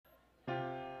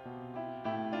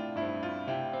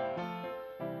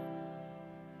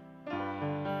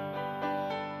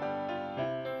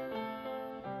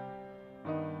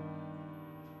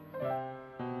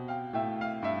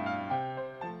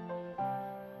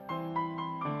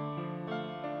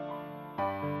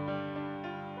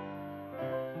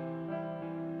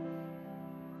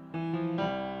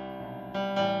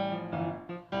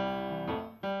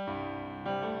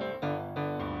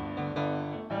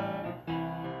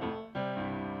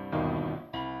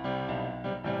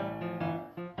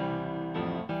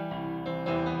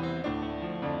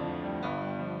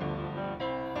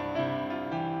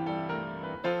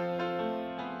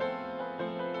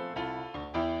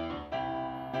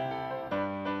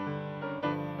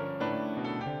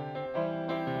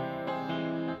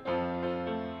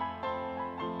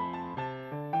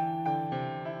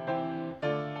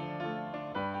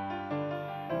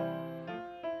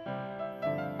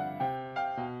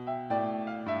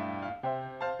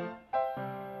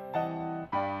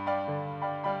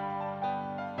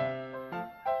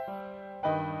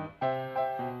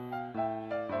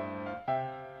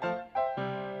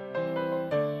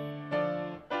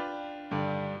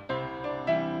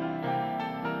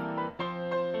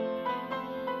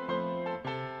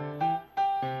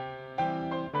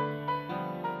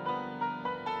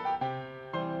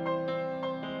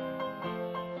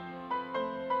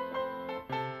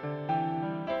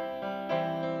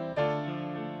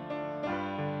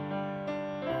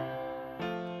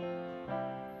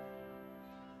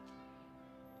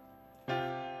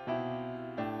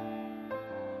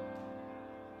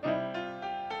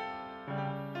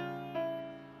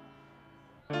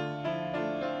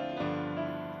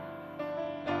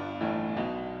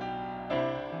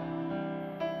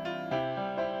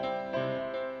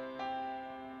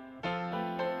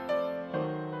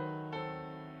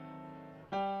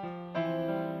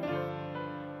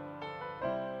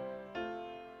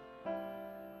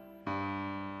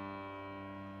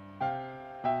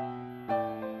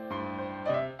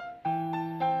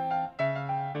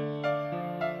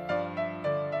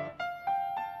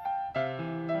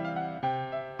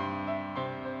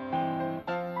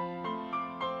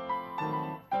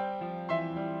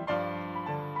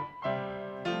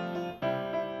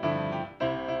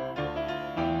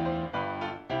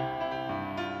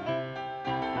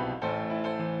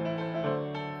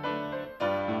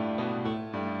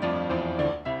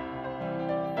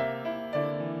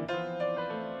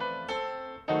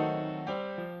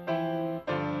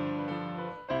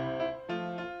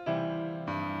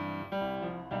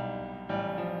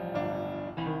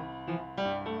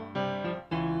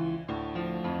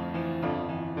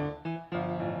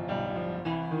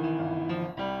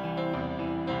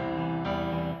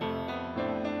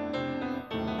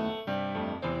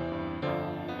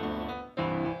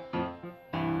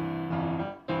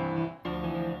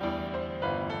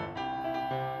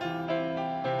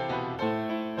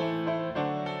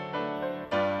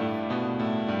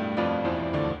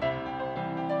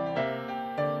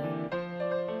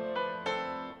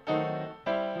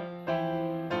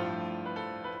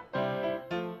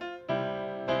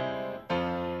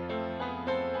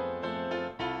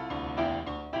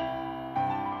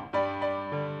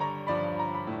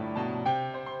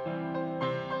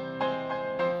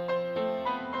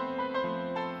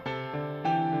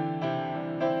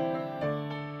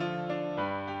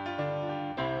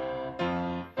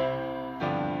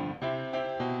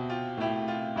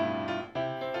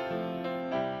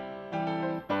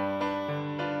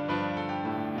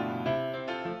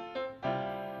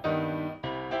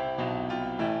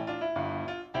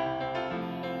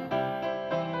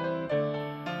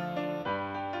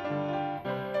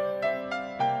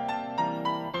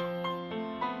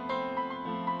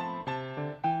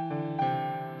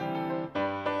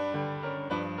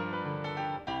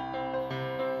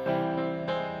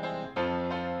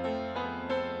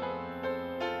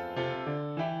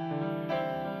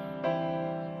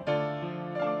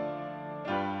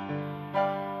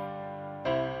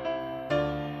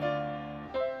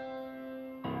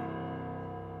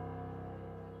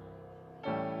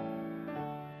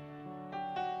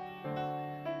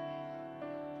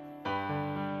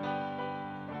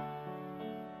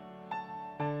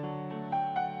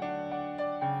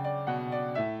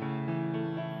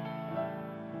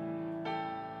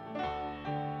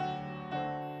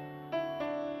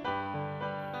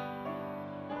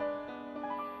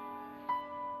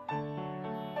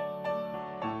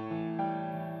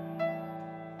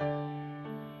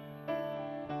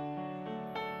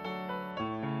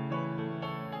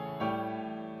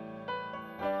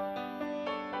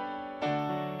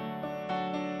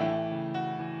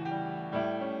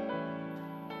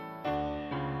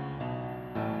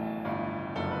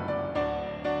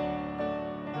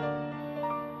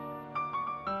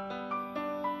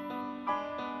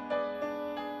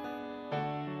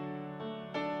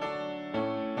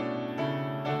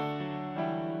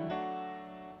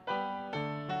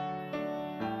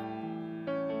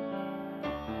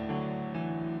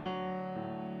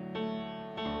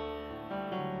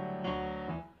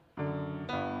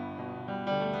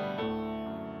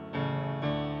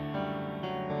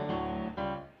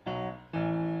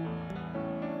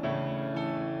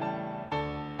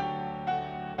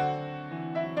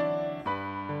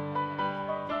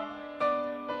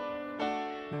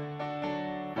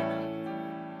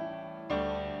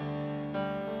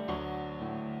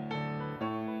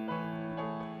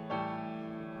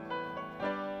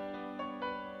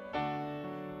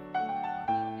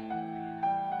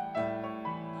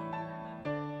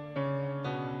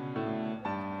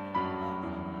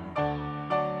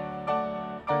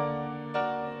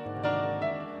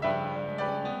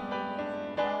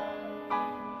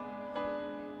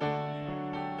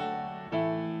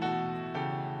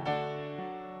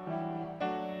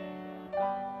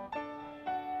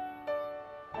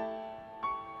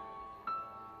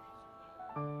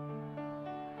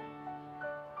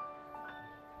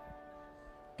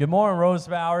Good morning, Rose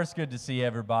Bowers. Good to see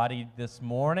everybody this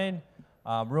morning.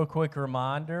 Real quick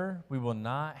reminder, we will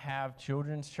not have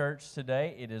children's church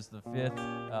today. It is the fifth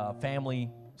family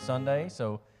Sunday,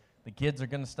 so the kids are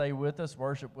going to stay with us,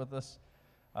 worship with us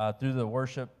through the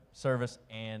worship service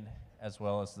and as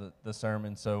well as the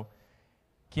sermon. So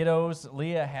kiddos,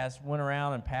 Leah has went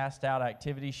around and passed out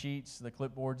activity sheets, the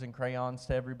clipboards and crayons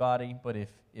to everybody, but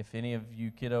if any of you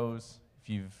kiddos, if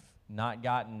you've not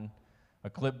gotten a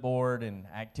clipboard and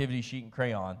activity sheet and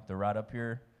crayon, they're right up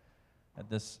here at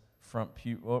this front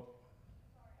pew. Oh,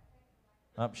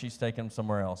 she's taking them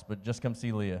somewhere else, but just come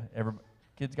see Leah.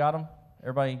 Kids got them?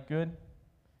 Everybody good?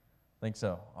 Think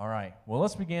so. All right. Well,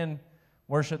 let's begin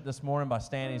worship this morning by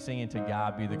standing and singing "To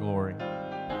God Be the Glory."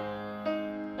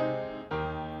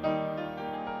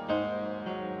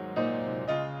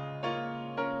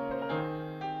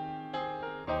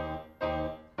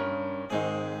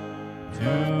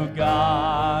 To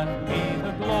God be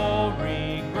the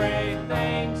glory, great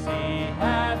things He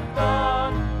hath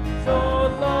done. So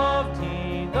loved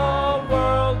He the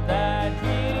world that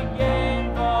He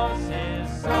gave us His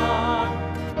Son,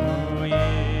 who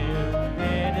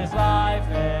yielded His life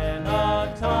in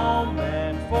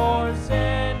atonement for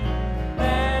sin,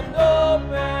 and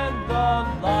opened the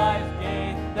life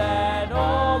gate that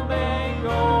all may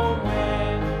go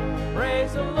in.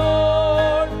 Praise the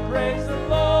Lord, praise the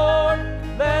Lord.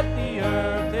 Let the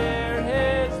earth hear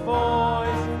His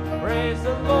voice. Praise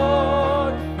the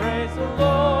Lord, praise the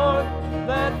Lord.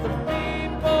 Let the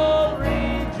people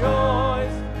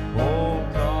rejoice. Oh,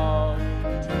 come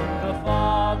to the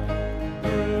Father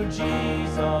through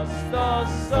Jesus the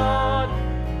Son,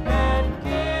 and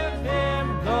give Him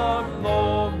the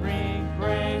glory.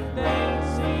 Great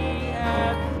things He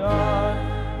hath done.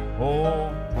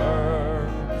 Oh,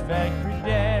 perfect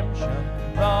redemption,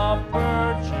 the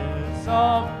purchase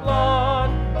of blood,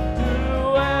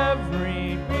 to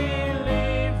every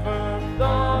believer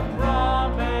the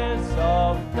promise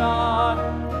of God,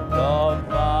 the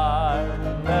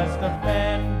vilest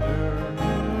offender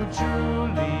who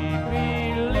truly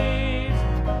believes,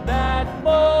 that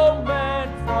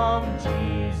moment from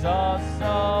Jesus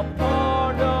a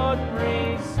pardon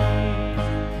receives.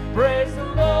 Praise the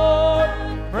Lord,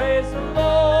 praise the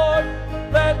Lord.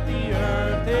 Let the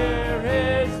earth hear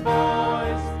His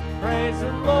voice. Praise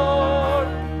the Lord,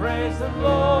 praise the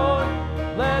Lord.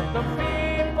 Let the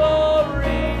people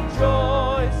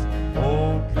rejoice.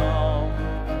 Oh, come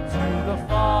to the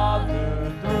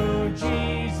Father through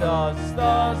Jesus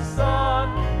the Son,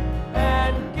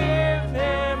 and give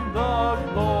Him the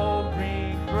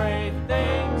glory. Great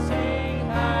things He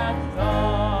hath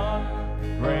done.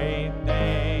 Great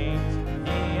things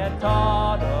He hath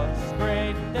taught us.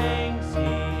 Great things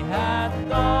He hath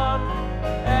done.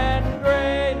 And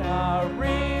great our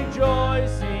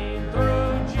rejoicing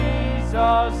through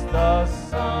Jesus the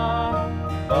Son.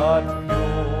 But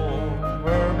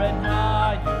purer and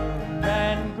higher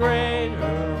and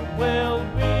greater will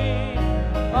be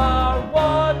our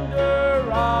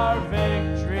wonder, our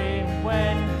victory,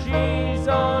 when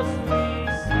Jesus we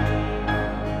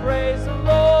see. Praise the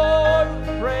Lord,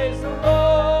 praise the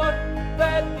Lord.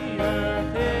 Let the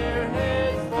earth hear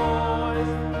His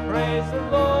voice. Praise the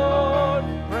Lord,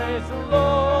 praise the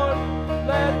Lord.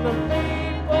 Let the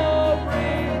people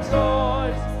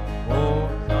rejoice. Oh,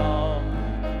 come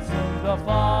to the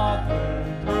Father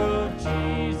through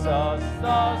Jesus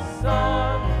the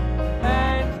Son,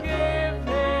 and give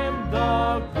Him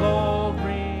the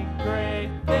glory.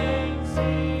 Great things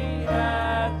He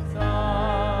hath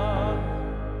done.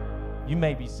 You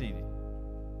may be seated.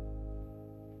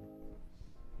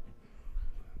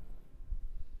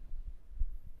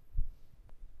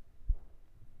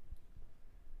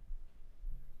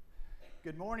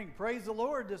 Good morning. Praise the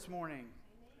Lord this morning.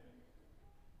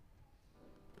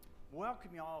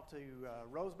 Welcome you all to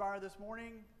Rosebauer this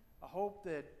morning. I hope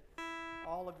that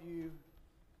all of you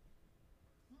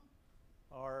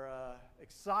are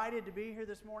excited to be here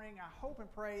this morning. I hope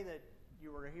and pray that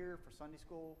you are here for Sunday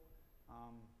school.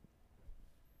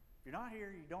 If you're not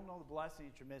here, you don't know the blessing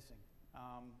that you're missing.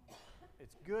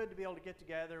 It's good to be able to get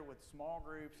together with small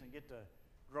groups and get to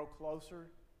grow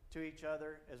closer to each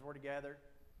other as we're together.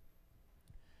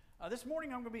 This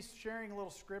morning I'm going to be sharing a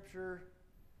little scripture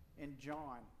in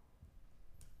John.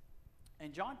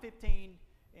 In John 15,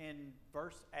 in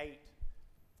verse 8,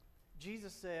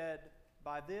 Jesus said,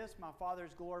 "By this my Father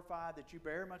is glorified, that you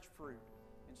bear much fruit,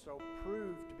 and so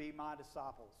prove to be my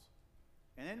disciples."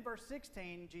 And then in verse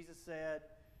 16, Jesus said,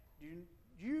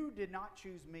 "You did not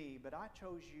choose me, but I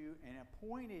chose you and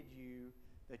appointed you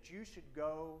that you should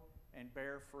go and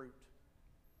bear fruit."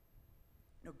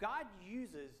 Now, God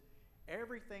uses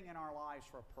everything in our lives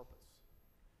for a purpose.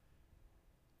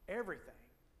 Everything.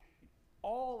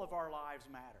 All of our lives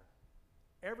matter.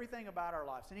 Everything about our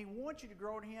lives. And He wants you to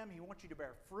grow in Him. He wants you to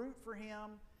bear fruit for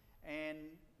Him. And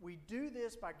we do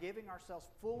this by giving ourselves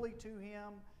fully to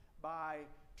Him, by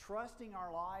trusting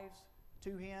our lives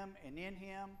to Him and in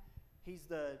Him. He's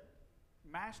the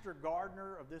master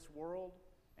gardener of this world,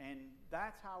 and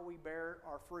that's how we bear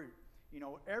our fruit. You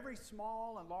know, every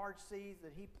small and large seed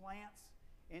that He plants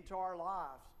into our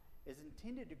lives is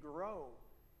intended to grow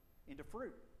into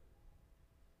fruit.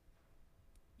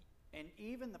 And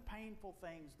even the painful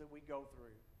things that we go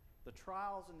through, the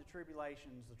trials and the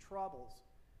tribulations, the troubles,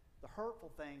 the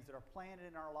hurtful things that are planted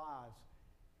in our lives,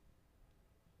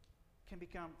 can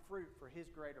become fruit for His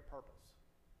greater purpose.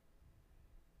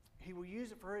 He will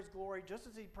use it for His glory, just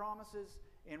as He promises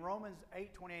in Romans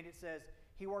 8:28. It says,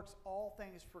 He works all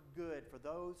things for good for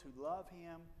those who love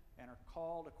Him and are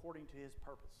called according to His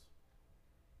purpose.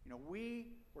 You know,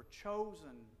 we were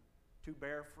chosen to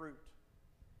bear fruit.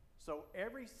 So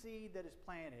every seed that is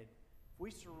planted, if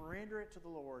we surrender it to the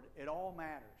Lord, it all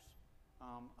matters.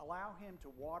 Allow Him to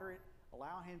water it.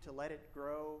 Allow Him to let it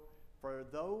grow. For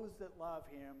those that love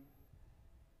Him,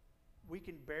 we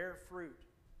can bear fruit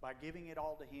by giving it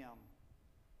all to Him,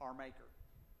 our Maker.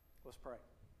 Let's pray.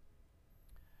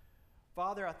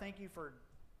 Father, I thank You for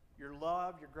Your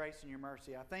love, Your grace, and Your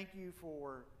mercy. I thank You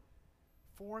for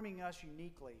forming us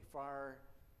uniquely, for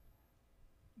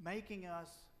making us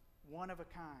one of a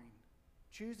kind,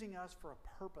 choosing us for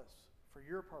a purpose, for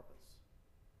Your purpose.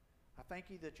 I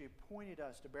thank You that You appointed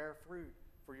us to bear fruit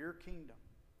for Your kingdom.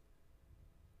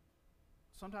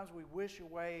 Sometimes we wish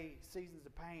away seasons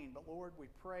of pain, but Lord, we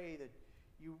pray that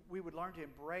we would learn to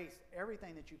embrace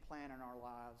everything that You plan in our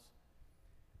lives,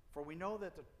 for we know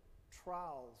that the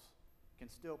trials can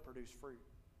still produce fruit.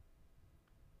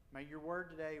 May Your word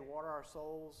today water our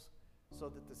souls so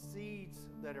that the seeds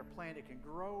that are planted can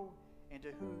grow into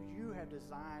who You have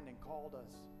designed and called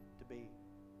us to be.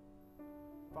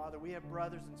 Father, we have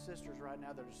brothers and sisters right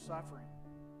now that are suffering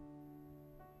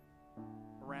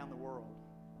around the world.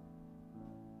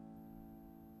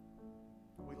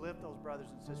 We lift those brothers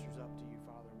and sisters up to You,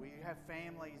 Father. We have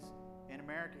families in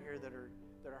America here that are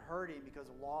hurting because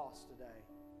of loss today.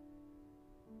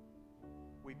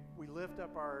 We lift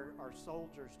up our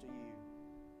soldiers to You.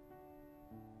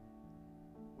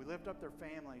 We lift up their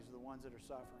families, the ones that are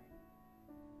suffering.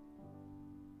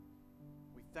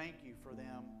 We thank You for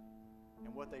them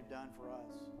and what they've done for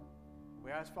us.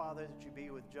 We ask, Father, that You be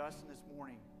with Justin this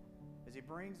morning as he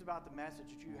brings about the message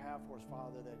that You have for us,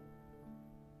 Father, that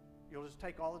You'll just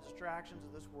take all the distractions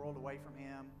of this world away from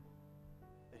him,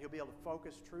 that he'll be able to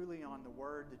focus truly on the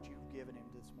word that You've given him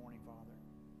this morning, Father.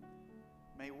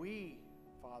 May we,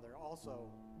 Father,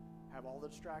 also have all the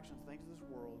distractions, things of this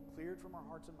world, cleared from our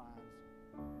hearts and minds.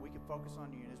 We can focus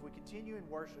on You. And as we continue in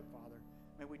worship, Father,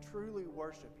 may we truly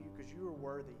worship You, because You are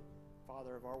worthy,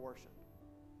 Father, of our worship.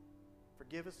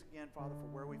 Forgive us again, Father, for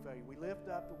where we fail You. We lift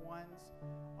up the ones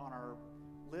on our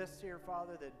list here,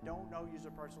 Father, that don't know You as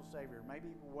a personal Savior, maybe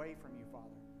away from You,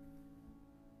 Father.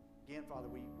 Again, Father,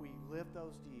 we lift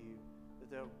those to You, that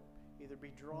they'll either be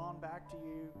drawn back to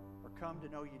You or come to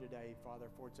know You today, Father,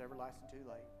 for it's everlasting too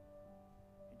late.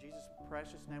 In Jesus'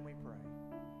 precious name we pray.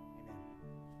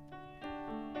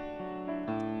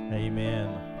 Amen.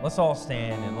 Amen. Let's all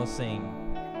stand and let's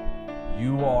sing,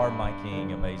 You Are My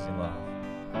King, Amazing Love.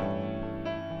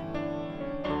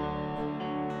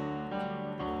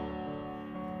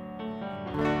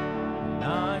 And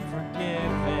I'm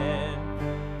forgiven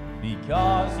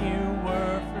because You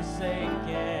were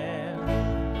forsaken,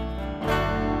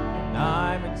 and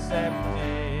I'm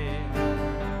accepted,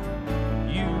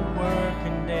 You were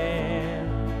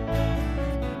condemned,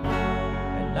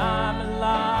 and I'm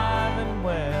alive and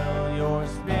well. Your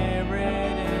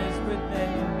Spirit is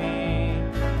within me,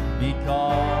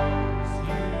 because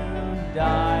You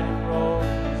died and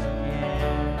rose again.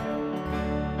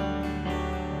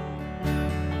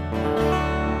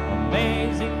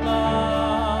 Amazing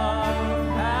love,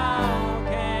 how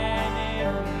can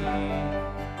it be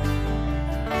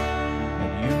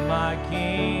that You, my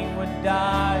King, would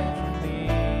die for me?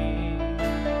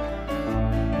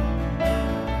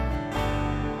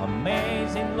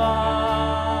 Amazing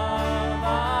love, I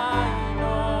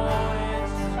know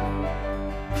it's true,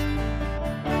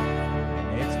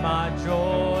 and it's my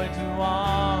joy to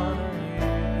honor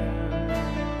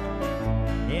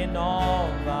You in all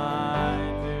I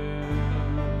do.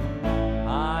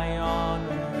 I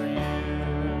honor You,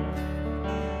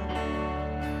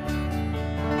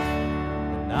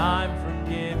 and I'm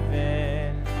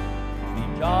forgiven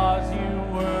because You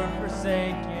were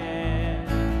forsaken,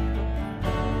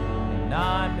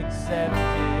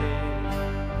 accepted.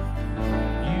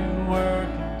 You were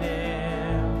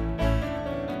condemned,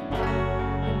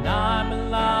 and I'm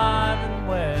alive and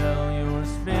well. Your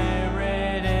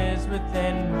spirit is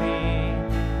within me,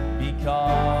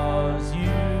 because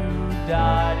you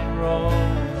died and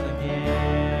rose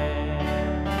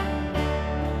again.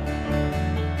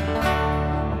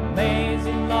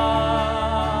 Amazing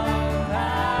love,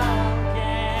 how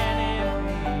can it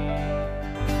be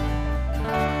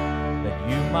that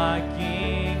you, my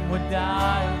King, would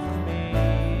die for me?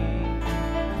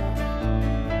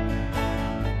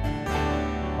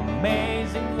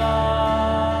 Amazing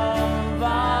love,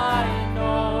 I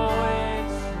know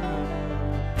it's true,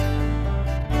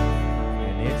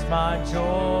 and it's my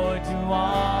joy to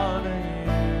honor you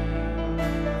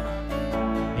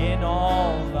in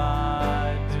all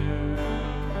I do.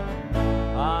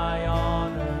 I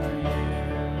honor you,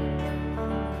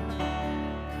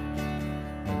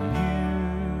 and you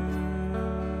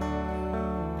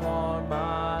are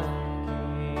my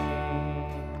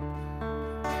King.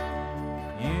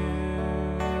 You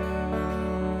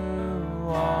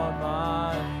are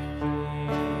my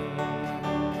King.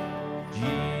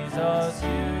 Jesus, you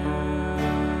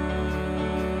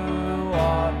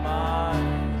are my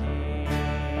King.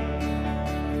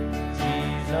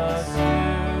 Jesus, you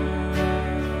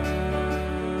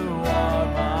are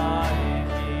my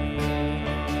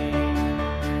King.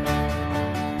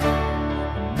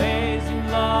 Amazing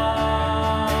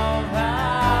love,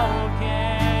 how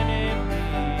can it be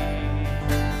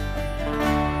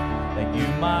that you,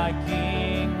 my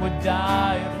King, would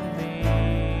die for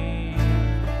me?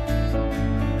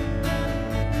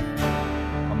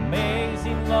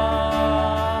 Amazing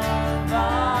love, I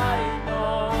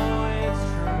know it's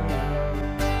true,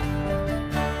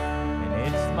 and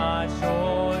it's my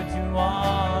joy to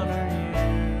honor you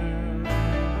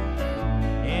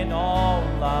in all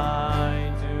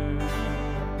I do.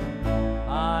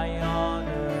 I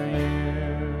honor you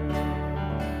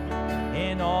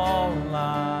in all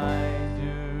I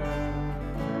do.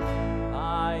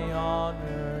 I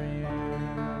honor you.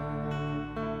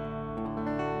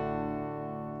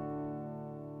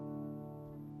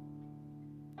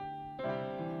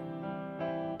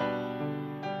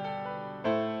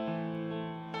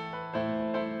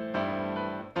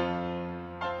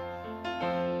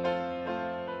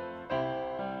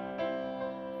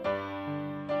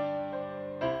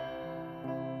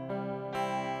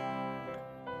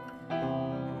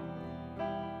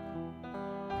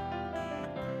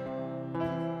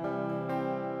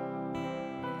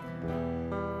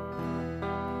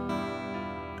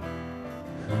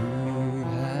 Who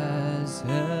has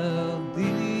held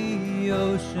the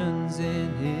oceans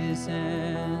in his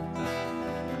hand?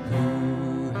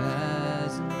 Who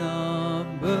has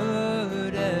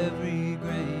numbered every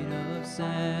grain of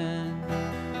sand?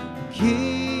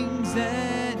 Kings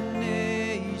and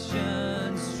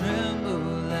nations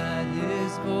tremble at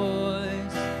his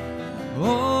voice.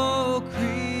 All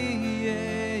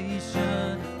creation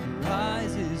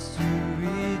rises to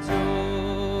rejoice.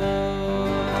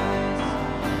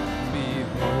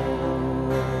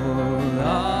 Behold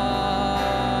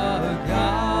our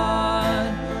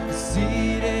God,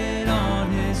 seated on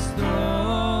his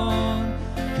throne.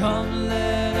 Come,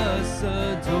 let us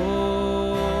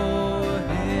adore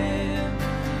him.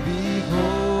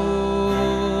 Behold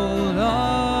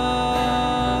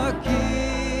our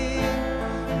King,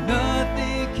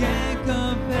 nothing can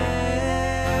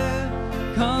compare.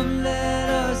 Come, let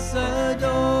us adore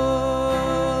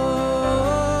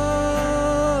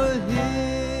him.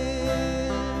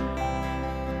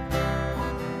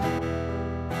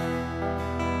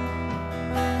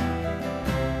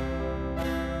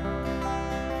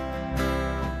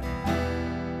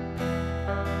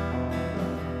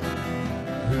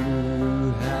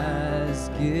 Who has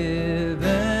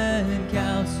given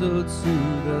counsel to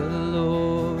the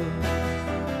Lord?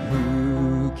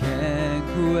 Who can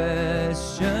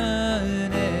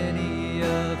question any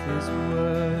of his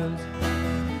words?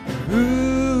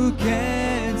 Who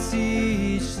can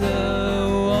teach the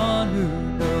one who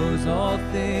knows all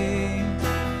things?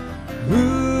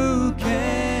 Who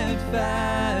can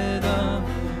fathom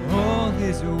all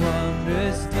his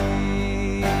wondrous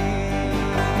deeds?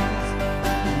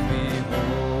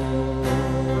 Behold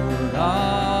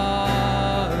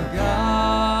our God.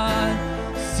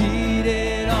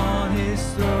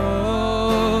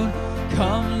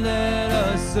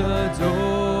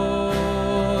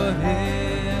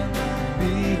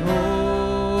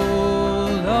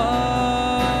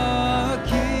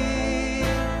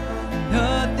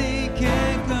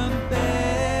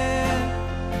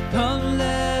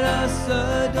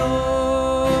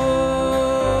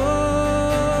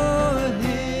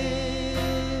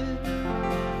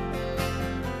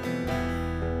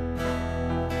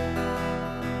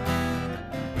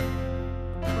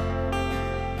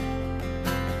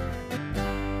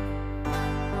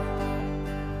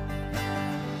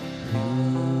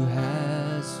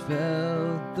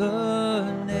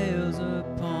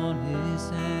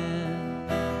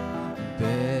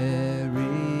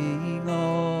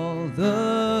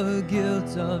 the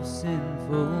guilt of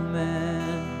sinful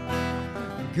man.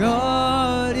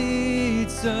 God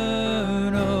eternal,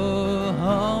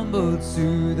 humbled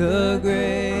to the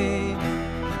grave.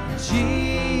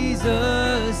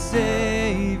 Jesus,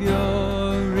 Savior,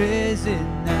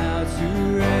 risen now to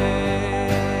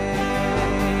reign.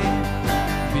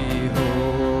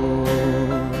 Behold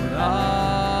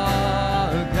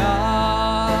our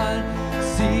God,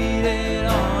 seated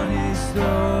on his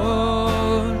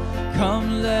throne.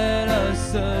 Come, let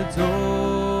us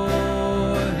adore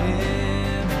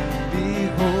him.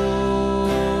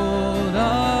 Behold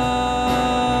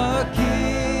our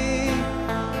King,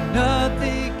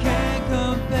 nothing can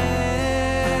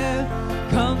compare.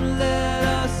 Come, let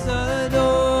us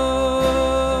adore.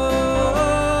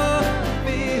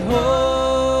 Behold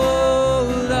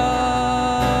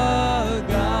our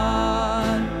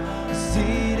God,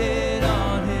 seated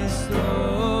on his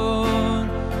throne.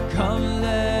 Come,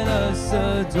 let us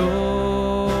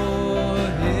adore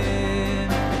him.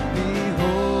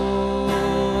 Behold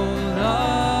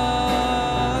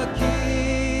our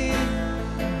King,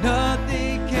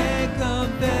 nothing can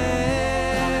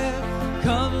compare.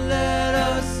 Come, let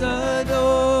us adore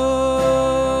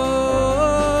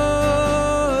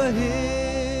him.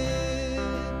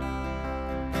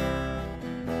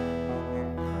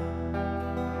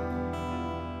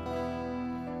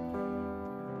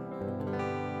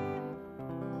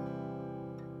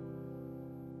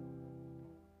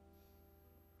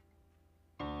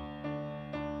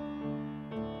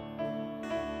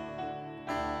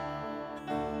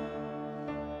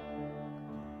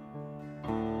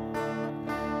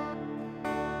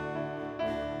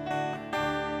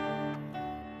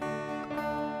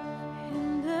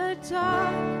 In the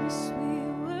darkness we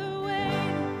were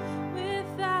waiting,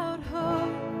 without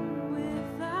hope,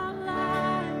 without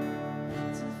light.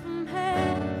 Till from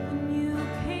heaven you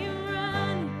came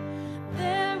running,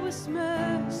 there was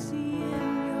mercy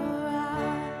in your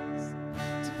eyes.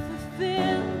 To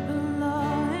fulfill the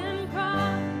law and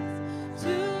prophets,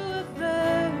 to a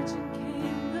virgin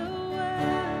came the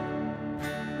word.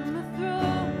 From a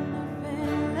throne of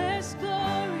endless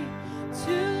glory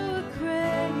to a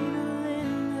cradle in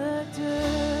the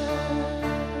dirt.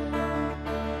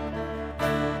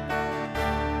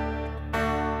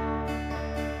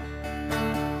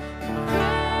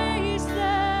 Praise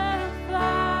the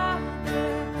Father,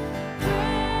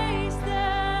 praise the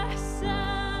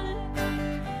Son,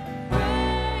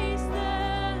 praise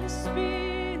the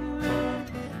Spirit,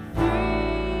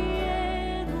 three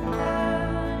in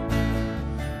one.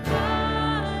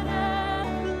 God of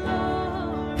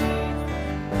glory,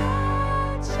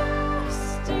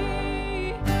 majesty,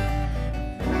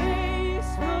 praise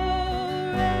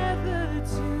forever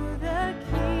to the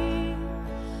King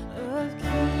of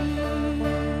Kings.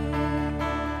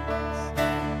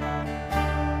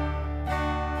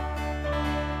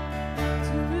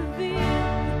 To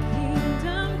reveal the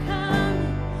kingdom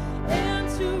coming and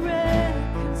to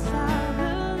reconcile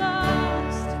the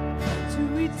lost, to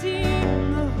redeem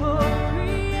the whole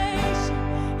creation.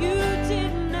 You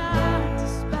did not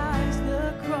despise the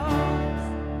cross,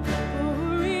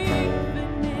 for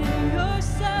even in your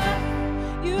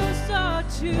suffering you saw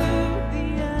to the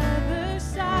other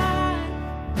side.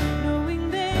 Knowing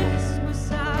this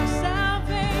was our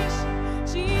salvation,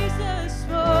 Jesus,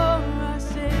 for our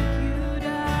sake you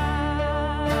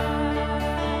died.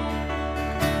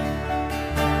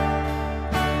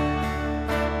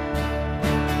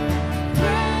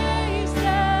 Praise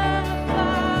the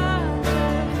Father,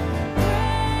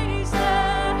 praise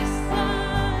the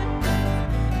Son,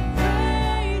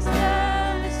 praise the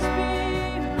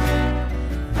Spirit,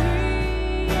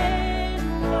 three in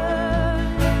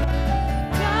one.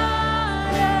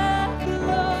 God of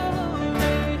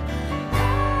glory,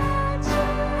 majesty,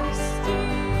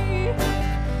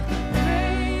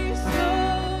 praise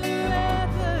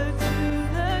forever to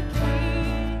the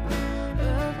King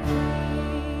of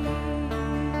Kings.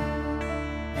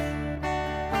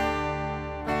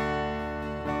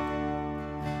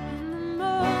 In the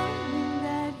morning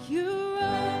that you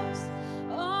rose,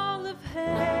 all of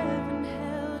heaven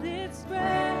held its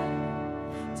breath,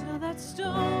 till that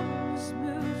stone was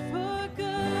moved for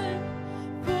good,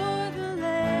 for the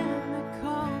Lamb that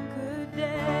conquered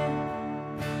death.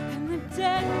 And the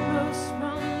dead rose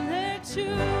from their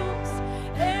tombs,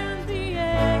 and the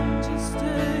angels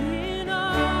stood in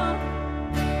awe.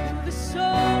 For the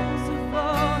souls of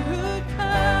all who'd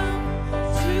come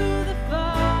to the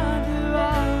Father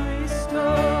are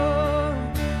restored,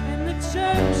 and the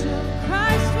church of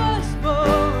Christ was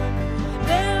born.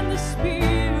 Then the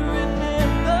Spirit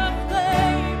lit the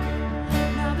flame,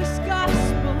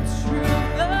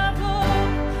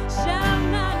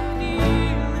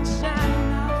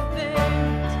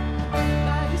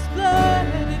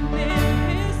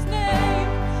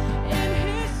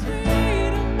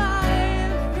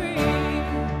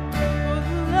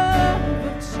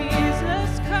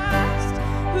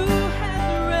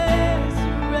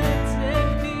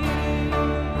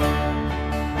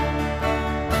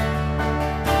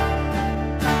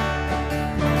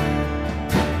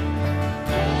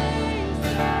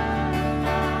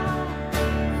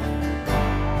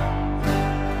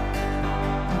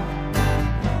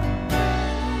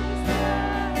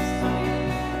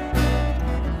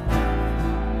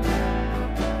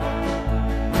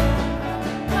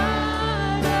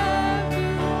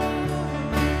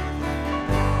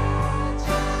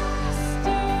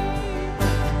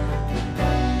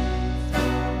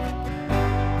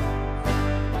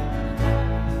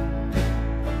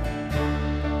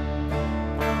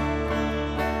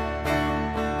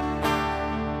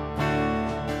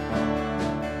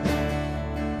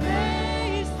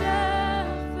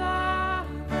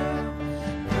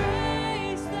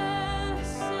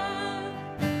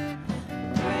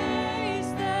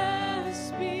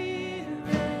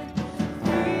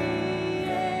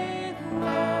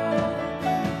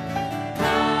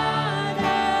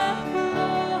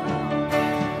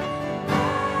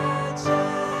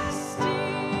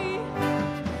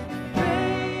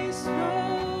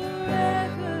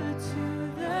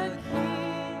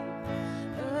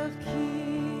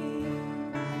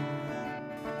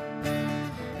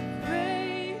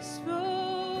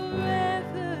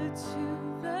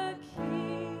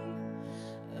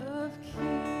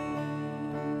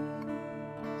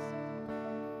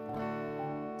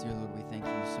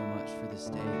 much for this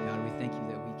day. God, we thank you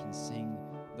that we can sing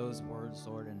those words,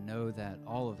 Lord, and know that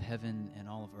all of heaven and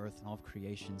all of earth and all of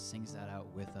creation sings that out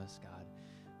with us, God.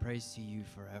 Praise to you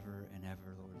forever and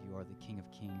ever, Lord. You are the King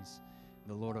of Kings,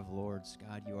 the Lord of Lords.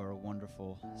 God, you are a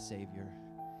wonderful Savior,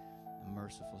 a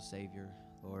merciful Savior,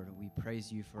 Lord. We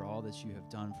praise you for all that you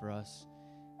have done for us,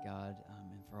 God,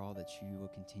 and for all that you will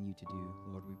continue to do.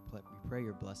 Lord, we pray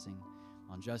your blessing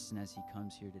on Justin as he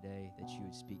comes here today, that you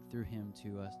would speak through him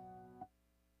to us.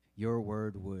 Your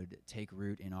word would take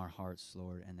root in our hearts,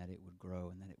 Lord, and that it would grow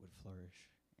and that it would flourish.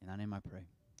 In thy name I pray.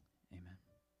 Amen.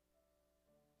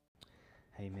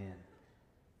 Amen.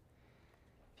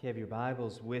 If you have your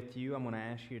Bibles with you, I'm going to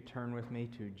ask you to turn with me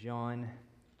to John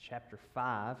chapter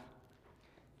 5.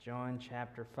 John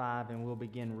chapter 5, and we'll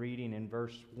begin reading in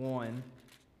verse 1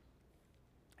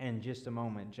 in just a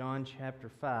moment. John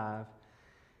chapter 5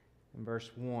 and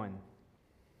verse 1.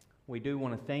 We do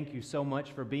want to thank you so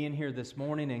much for being here this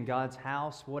morning in God's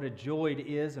house. What a joy it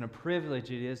is and a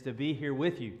privilege it is to be here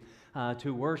with you,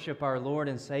 to worship our Lord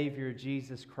and Savior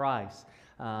Jesus Christ.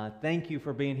 Thank you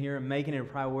for being here and making it a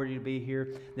priority to be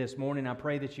here this morning. I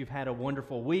pray that you've had a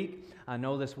wonderful week. I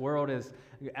know this world is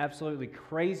absolutely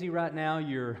crazy right now.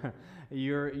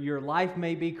 Your life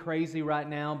may be crazy right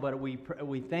now, but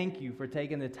we thank you for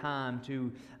taking the time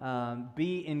to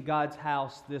be in God's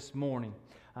house this morning.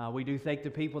 We do thank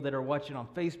the people that are watching on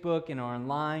Facebook and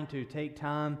online to take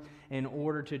time in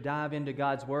order to dive into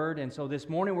God's Word. And so this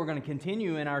morning we're going to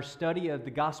continue in our study of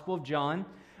the Gospel of John.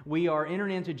 We are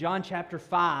entering into John chapter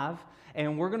 5,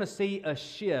 and we're going to see a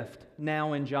shift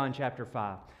now in John chapter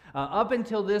 5. Up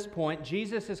until this point,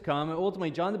 Jesus has come, and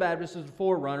ultimately John the Baptist is the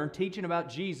forerunner, teaching about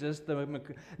Jesus, the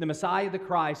Messiah, the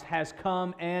Christ, has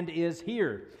come and is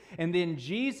here. And then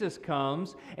Jesus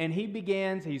comes, and he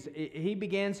begins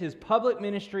his public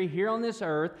ministry here on this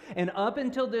earth, and up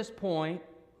until this point,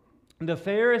 the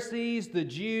Pharisees, the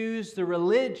Jews, the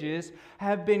religious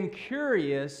have been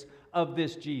curious of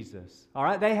this Jesus. All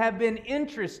right? They have been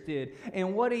interested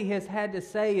in what he has had to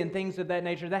say and things of that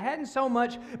nature. They hadn't so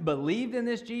much believed in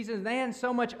this Jesus. They hadn't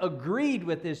so much agreed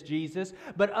with this Jesus.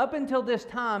 But up until this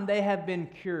time, they have been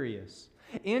curious.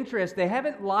 They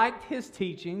haven't liked his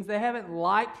teachings. They haven't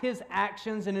liked his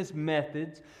actions and his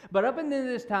methods. But up until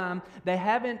this time, they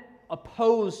haven't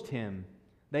opposed him.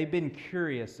 They've been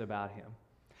curious about him.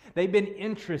 They've been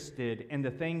interested in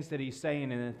the things that he's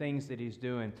saying and the things that he's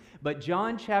doing. But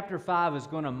John chapter 5 is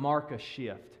going to mark a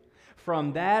shift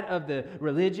from that of the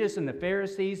religious and the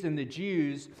Pharisees and the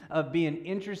Jews of being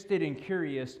interested and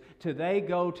curious to they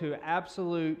go to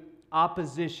absolute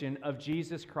opposition of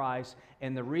Jesus Christ.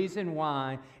 And the reason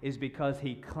why is because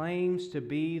he claims to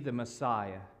be the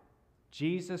Messiah,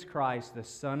 Jesus Christ, the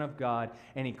Son of God,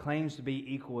 and he claims to be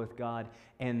equal with God.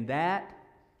 And that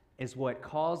is what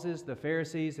causes the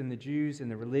Pharisees and the Jews and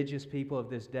the religious people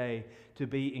of this day to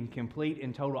be in complete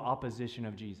and total opposition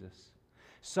of Jesus.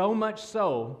 So much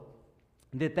so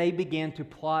that they began to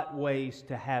plot ways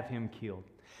to have him killed.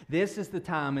 This is the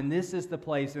time and this is the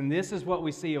place and this is what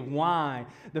we see of why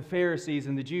the Pharisees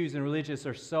and the Jews and religious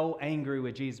are so angry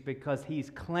with Jesus, because he's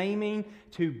claiming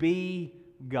to be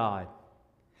God.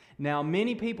 Now,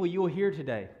 many people you will hear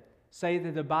today say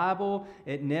that the Bible,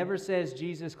 it never says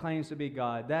Jesus claims to be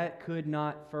God. That could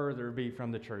not further be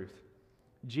from the truth.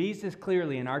 Jesus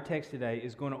clearly in our text today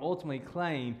is going to ultimately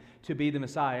claim to be the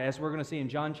Messiah, as we're going to see in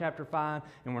John chapter 5,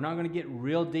 and we're not going to get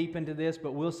real deep into this,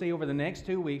 but we'll see over the next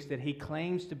 2 weeks that he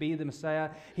claims to be the Messiah.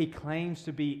 He claims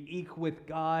to be equal with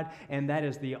God, and that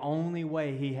is the only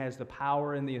way he has the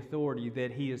power and the authority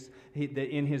that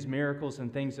that in his miracles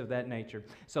and things of that nature.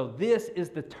 So this is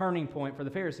the turning point for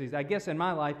the Pharisees. I guess in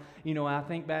my life, I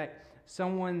think back,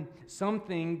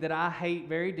 something that I hate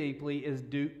very deeply is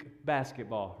Duke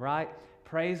basketball, right?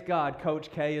 Praise God, Coach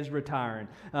K is retiring.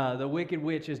 The Wicked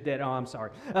Witch is dead. Oh, I'm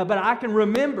sorry. But I can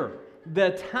remember the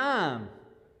time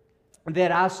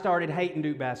that I started hating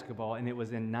Duke basketball, and it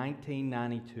was in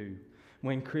 1992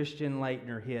 when Christian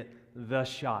Laettner hit the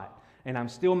shot. And I'm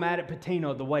still mad at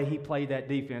Patino the way he played that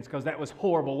defense, because that was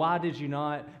horrible. Why did you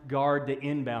not guard the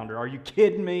inbounder? Are you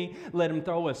kidding me? Let him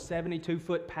throw a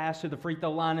 72-foot pass to the free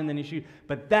throw line and then he shoot.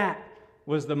 But that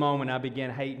was the moment I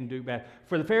began hating Duke basketball.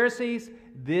 For the Pharisees,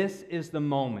 this is the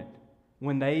moment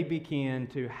when they begin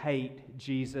to hate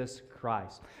Jesus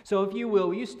Christ. So if you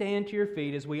will you stand to your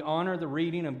feet as we honor the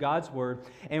reading of God's Word,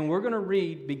 and we're going to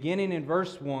read beginning in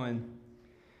verse 1,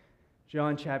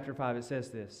 John chapter 5. It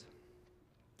says this: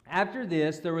 After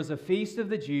this, there was a feast of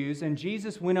the Jews, and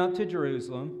Jesus went up to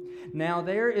Jerusalem. Now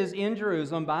there is in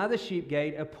Jerusalem by the sheep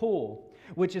gate a pool,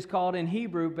 which is called in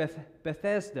Hebrew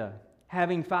Bethesda,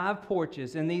 having 5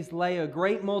 porches, and these lay a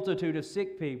great multitude of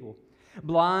sick people,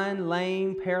 blind,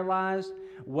 lame, paralyzed,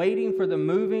 waiting for the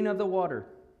moving of the water.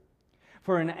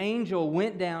 For an angel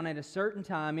went down at a certain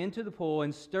time into the pool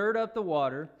and stirred up the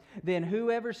water. Then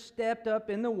whoever stepped up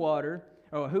in the water,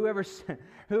 or whoever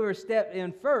stepped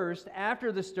in first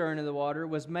after the stirring of the water,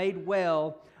 was made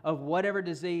well of whatever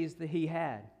disease that he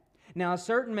had. Now a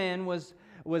certain man was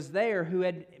there who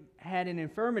had an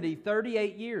infirmity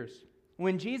 38 years.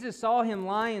 When Jesus saw him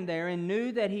lying there and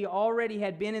knew that he already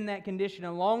had been in that condition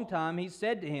a long time, he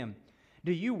said to him,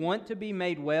 "Do you want to be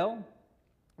made well?"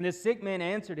 And the sick man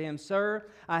answered him, "Sir,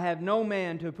 I have no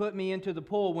man to put me into the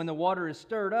pool when the water is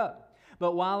stirred up.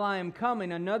 But while I am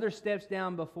coming, another steps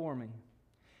down before me."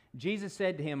 Jesus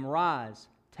said to him, "Rise,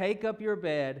 take up your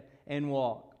bed, and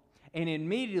walk." And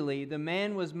immediately the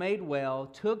man was made well,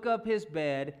 took up his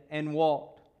bed, and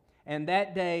walked. And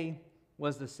that day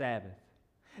was the Sabbath.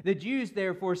 The Jews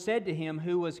therefore said to him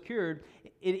who was cured,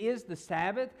 "It is the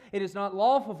Sabbath. It is not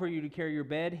lawful for you to carry your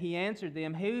bed." He answered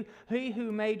them, He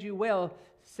who made you well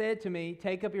said to me,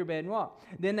 "Take up your bed and walk."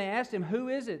 Then they asked him, "Who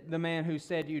is it, the man who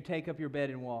said to you, 'Take up your bed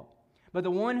and walk'?" But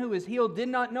the one who was healed did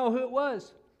not know who it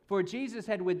was, for Jesus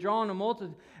had withdrawn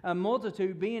a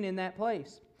multitude being in that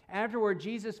place. Afterward,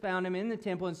 Jesus found him in the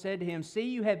temple and said to him, "See,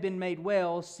 you have been made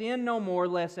well. Sin no more,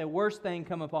 lest a worse thing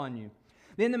come upon you."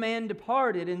 Then the man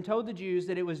departed and told the Jews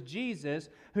that it was Jesus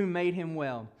who made him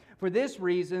well. For this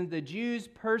reason, the Jews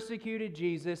persecuted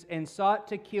Jesus and sought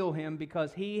to kill him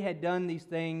because he had done these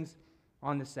things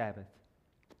on the Sabbath.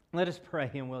 Let us pray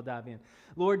and we'll dive in.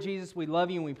 Lord Jesus, we love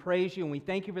you and we praise you and we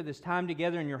thank you for this time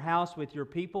together in your house with your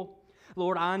people.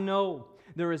 Lord, I know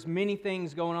there is many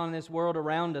things going on in this world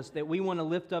around us that we want to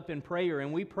lift up in prayer,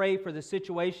 and we pray for the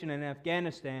situation in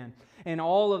Afghanistan and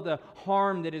all of the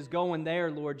harm that is going there,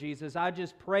 Lord Jesus. I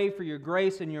just pray for your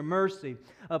grace and your mercy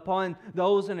upon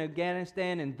those in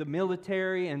Afghanistan and the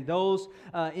military and those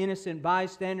innocent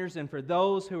bystanders, and for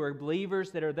those who are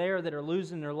believers that are there that are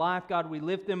losing their life. God, we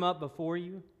lift them up before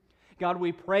you. God,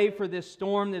 we pray for this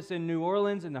storm that's in New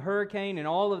Orleans and the hurricane and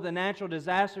all of the natural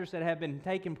disasters that have been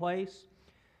taking place.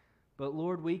 But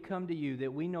Lord, we come to you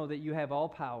that we know that you have all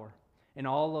power and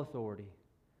all authority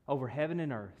over heaven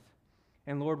and earth.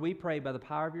 And Lord, we pray by the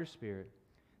power of your Spirit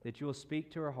that you will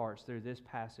speak to our hearts through this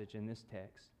passage and this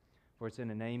text. For it's in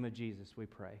the name of Jesus we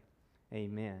pray.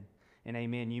 Amen and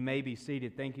amen. You may be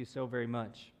seated. Thank you so very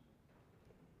much.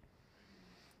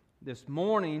 This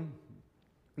morning,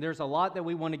 there's a lot that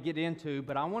we want to get into,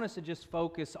 but I want us to just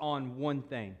focus on one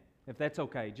thing, if that's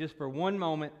okay. Just for one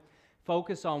moment,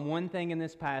 focus on one thing in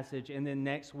this passage, and then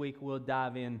next week we'll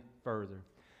dive in further.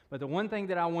 But the one thing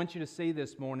that I want you to see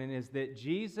this morning is that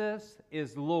Jesus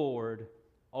is Lord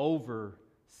over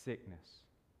sickness.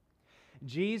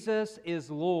 Jesus is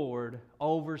Lord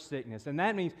over sickness. And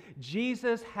that means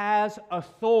Jesus has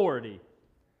authority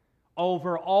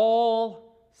over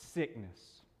all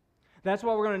sickness. That's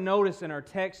what we're going to notice in our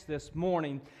text this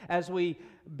morning. As we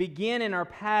begin in our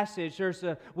passage,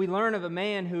 we learn of a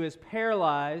man who is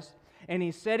paralyzed, and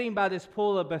he's sitting by this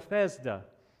pool of Bethesda.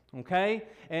 Okay?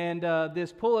 And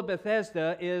this pool of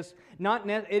Bethesda is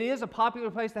it is a popular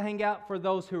place to hang out for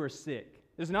those who are sick.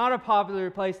 It's not a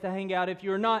popular place to hang out if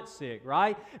you're not sick,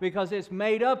 right? Because it's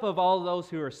made up of all those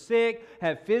who are sick,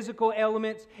 have physical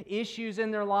elements, issues in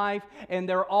their life, and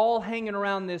they're all hanging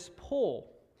around this pool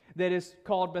that is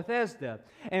called Bethesda.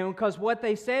 And because what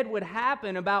they said would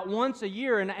happen about once a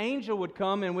year, an angel would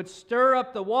come and would stir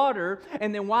up the water,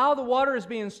 and then while the water is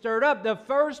being stirred up, the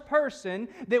first person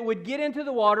that would get into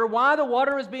the water while the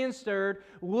water is being stirred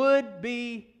would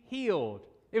be healed.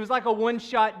 It was like a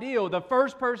one-shot deal. The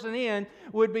first person in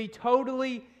would be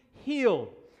totally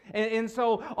healed. And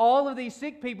so all of these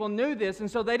sick people knew this, and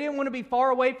so they didn't want to be far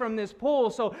away from this pool,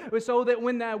 so that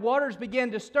when the waters began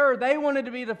to stir, they wanted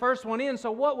to be the first one in.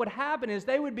 So what would happen is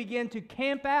they would begin to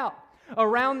camp out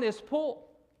around this pool.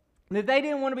 That they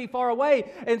didn't want to be far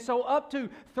away, and so up to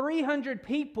 300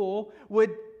 people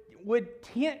would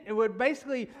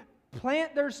basically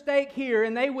plant their stake here,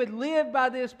 and they would live by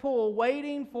this pool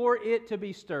waiting for it to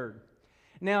be stirred.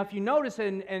 Now, if you notice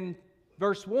in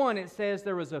verse 1, it says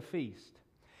there was a feast.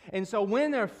 And so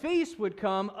when their feast would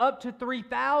come, up to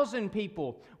 3,000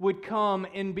 people would come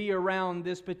and be around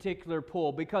this particular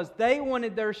pool because they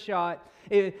wanted their shot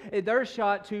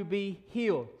to be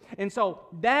healed. And so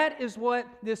that is what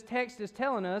this text is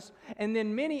telling us. And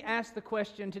then many ask the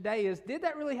question today is, did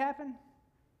that really happen?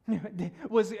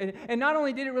 And not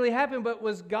only did it really happen, but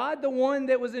was God the one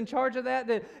that was in charge of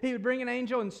that He would bring an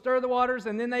angel and stir the waters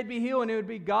and then they'd be healed and it would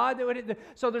be God that would...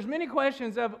 So there's many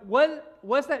questions of,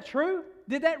 was that true?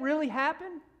 Did that really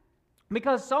happen?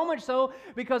 Because so much so,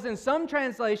 because in some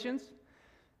translations,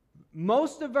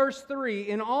 most of verse 3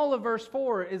 and all of verse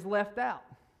 4 is left out.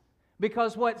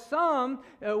 Because what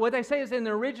they say is in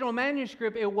the original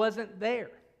manuscript, it wasn't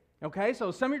there. Okay, so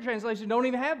some of your translations don't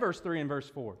even have verse 3 and verse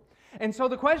 4. And so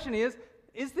the question is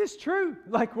this true?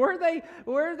 Like, were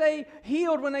they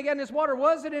healed when they got in this water?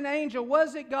 Was it an angel?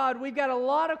 Was it God? We've got a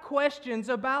lot of questions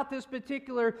about this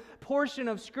particular portion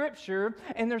of Scripture,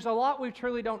 and there's a lot we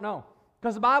truly don't know.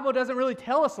 Because the Bible doesn't really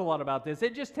tell us a lot about this.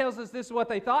 It just tells us this is what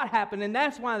they thought happened, and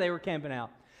that's why they were camping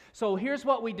out. So here's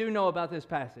what we do know about this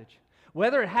passage.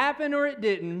 Whether it happened or it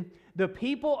didn't, the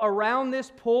people around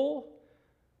this pool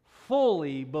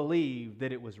fully believed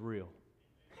that it was real.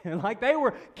 Like, they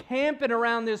were camping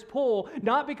around this pool,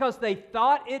 not because they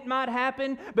thought it might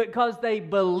happen, but because they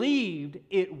believed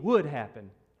it would happen.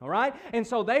 All right? And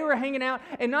so they were hanging out.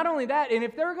 And not only that, and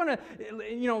if they're going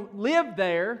to, live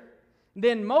there,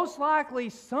 then most likely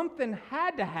something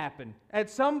had to happen at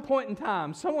some point in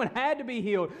time. Someone had to be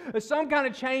healed. Some kind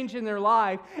of change in their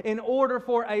life in order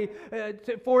for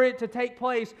it to take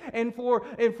place and for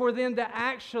them to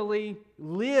actually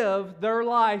live their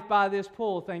life by this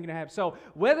pool thing to happen. So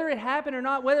whether it happened or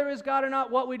not, whether it was God or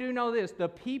not, what we do know this: the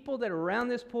people that are around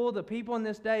this pool, the people in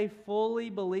this day, fully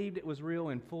believed it was real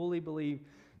and fully believed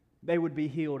they would be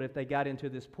healed if they got into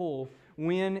this pool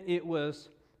when it was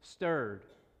stirred.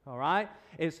 All right?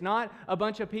 It's not a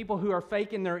bunch of people who are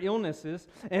faking their illnesses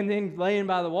and then laying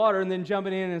by the water and then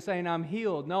jumping in and saying, I'm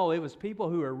healed. No, it was people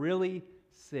who are really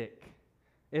sick.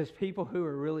 It's people who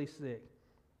are really sick.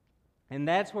 And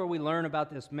that's where we learn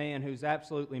about this man who's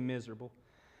absolutely miserable.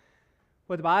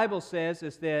 What the Bible says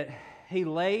is that he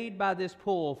laid by this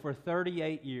pool for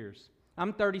 38 years.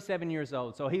 I'm 37 years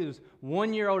old, so he was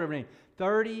 1 year older than me.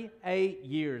 38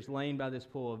 years laying by this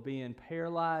pool of being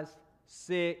paralyzed,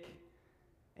 sick,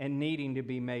 and needing to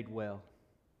be made well.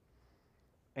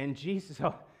 And Jesus,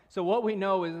 so what we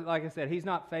know is, like I said, he's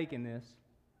not faking this.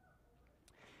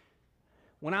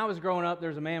 When I was growing up,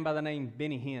 there's a man by the name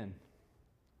Benny Hinn.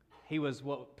 He was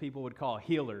what people would call a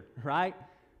healer, right?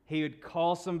 He would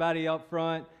call somebody up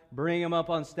front, bring them up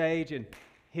on stage, and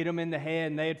hit them in the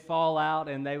head, and they'd fall out,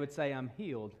 and they would say, I'm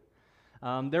healed.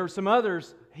 There were some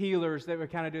others healers that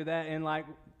would kind of do that, and like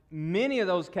many of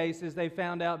those cases, they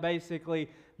found out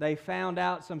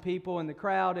some people in the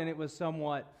crowd, and it was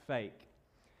somewhat fake.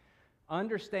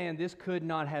 Understand, this could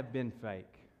not have been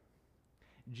fake.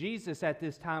 Jesus at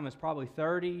this time was probably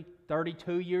 30,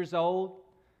 32 years old.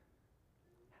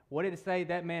 What did it say?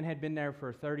 That man had been there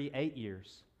for 38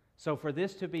 years. So for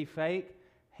this to be fake,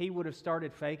 he would have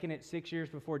started faking it 6 years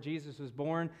before Jesus was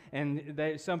born. And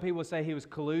some people say he was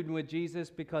colluding with Jesus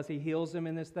because he heals him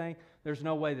in this thing. There's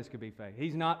no way this could be fake.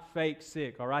 He's not fake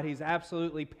sick, all right? He's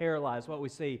absolutely paralyzed, what we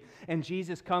see. And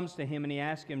Jesus comes to him and he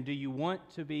asks him, do you want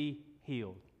to be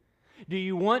healed? Do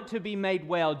you want to be made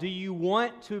well? Do you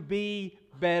want to be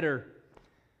better?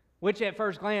 Which at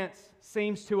first glance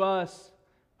seems to us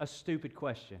a stupid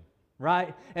question,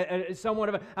 right? Somewhat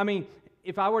of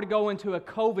if I were to go into a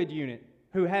COVID unit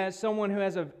who has someone who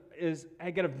has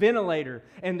got a ventilator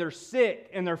and they're sick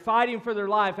and they're fighting for their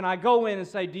life, and I go in and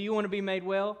say, do you want to be made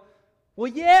well?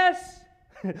 Well, yes.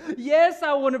 Yes,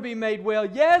 I want to be made well.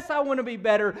 Yes, I want to be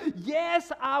better.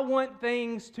 Yes, I want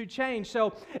things to change.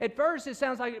 So at first it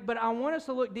sounds like, but I want us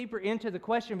to look deeper into the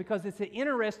question because it's an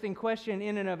interesting question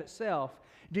in and of itself.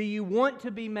 Do you want to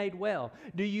be made well?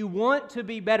 Do you want to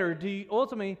be better? Do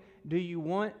you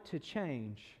want to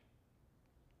change?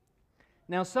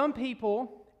 Now, some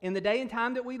people in the day and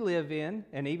time that we live in,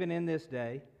 and even in this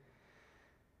day,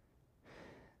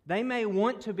 they may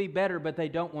want to be better, but they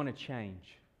don't want to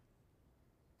change.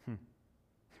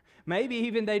 Maybe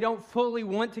even they don't fully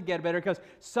want to get better because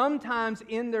sometimes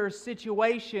in their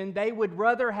situation, they would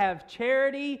rather have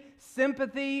charity,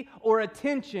 sympathy, or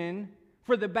attention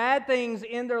for the bad things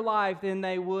in their life than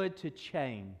they would to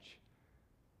change.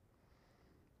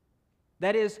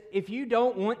 That is, if you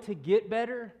don't want to get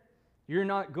better, you're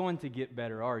not going to get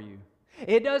better, are you?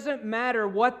 It doesn't matter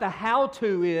what the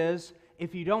how-to is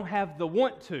if you don't have the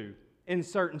want-to in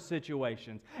certain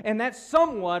situations. And that's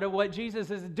somewhat of what Jesus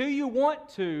says. Do you want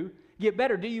to get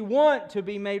better? Do you want to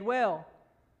be made well?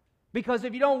 Because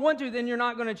if you don't want to, then you're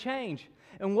not going to change.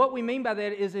 And what we mean by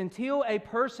that is until a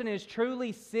person is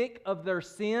truly sick of their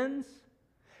sins,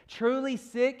 truly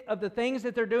sick of the things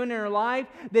that they're doing in their life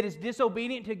that is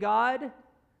disobedient to God,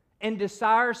 and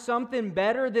desire something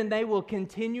better, then they will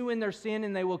continue in their sin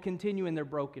and they will continue in their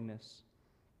brokenness.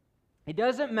 It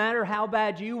doesn't matter how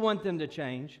bad you want them to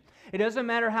change. It doesn't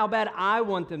matter how bad I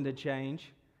want them to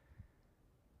change.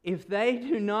 If they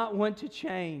do not want to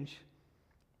change,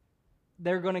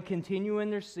 they're going to continue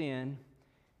in their sin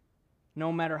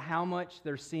no matter how much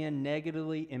their sin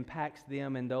negatively impacts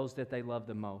them and those that they love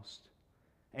the most.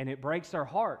 And it breaks their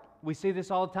heart. We see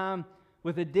this all the time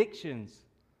with addictions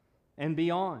and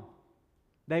beyond.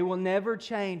 They will never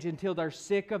change until they're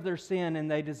sick of their sin and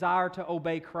they desire to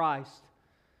obey Christ.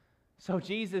 So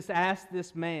Jesus asked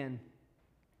this man,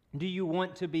 do you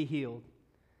want to be healed?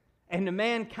 And the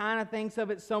man kind of thinks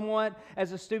of it somewhat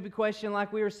as a stupid question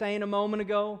like we were saying a moment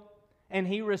ago. And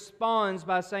he responds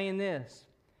by saying this,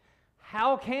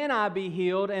 how can I be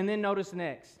healed? And then notice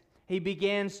next, he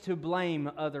begins to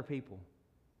blame other people.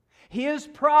 His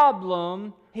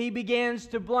problem, he begins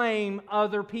to blame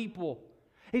other people.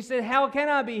 He said, how can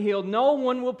I be healed? No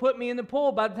one will put me in the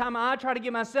pool. By the time I try to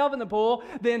get myself in the pool,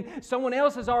 then someone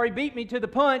else has already beat me to the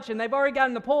punch, and they've already got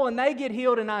in the pool, and they get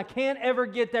healed, and I can't ever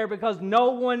get there because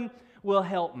no one will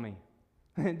help me.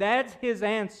 That's his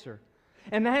answer.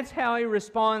 And that's how he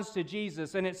responds to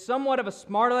Jesus. And it's somewhat of a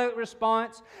smart aleck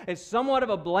response. It's somewhat of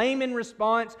a blaming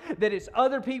response that it's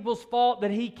other people's fault that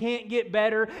he can't get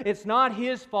better. It's not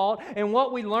his fault. And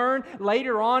what we learn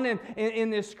later on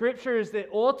in this scripture is that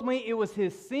ultimately it was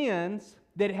his sins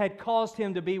that had caused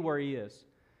him to be where he is.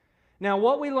 Now,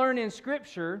 what we learn in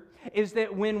Scripture is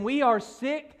that when we are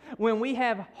sick, when we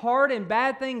have hard and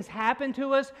bad things happen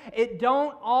to us, it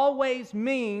don't always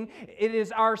mean it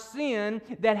is our sin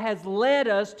that has led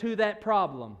us to that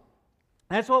problem.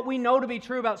 That's what we know to be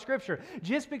true about Scripture.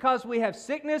 Just because we have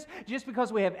sickness, just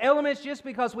because we have elements, just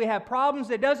because we have problems,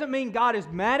 it doesn't mean God is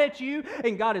mad at you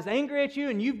and God is angry at you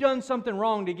and you've done something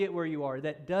wrong to get where you are.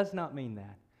 That does not mean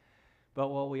that. But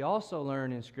what we also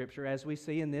learn in Scripture, as we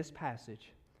see in this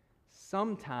passage,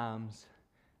 sometimes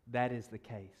that is the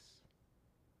case.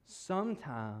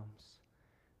 Sometimes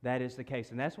that is the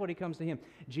case. And that's what he comes to him.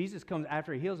 Jesus comes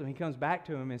after he heals him. He comes back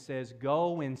to him and says,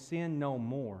 go and sin no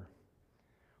more,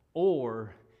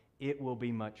 or it will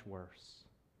be much worse.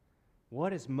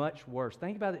 What is much worse?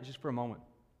 Think about it just for a moment.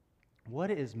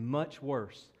 What is much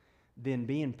worse than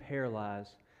being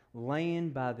paralyzed, laying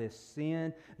by this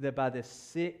sin, by this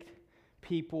sick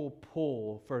people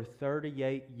pool for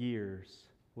 38 years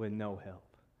with no help?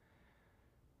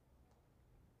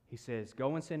 He says,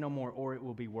 go and sin no more, or it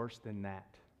will be worse than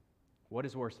that. What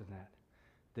is worse than that?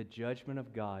 The judgment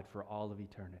of God for all of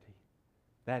eternity.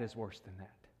 That is worse than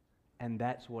that. And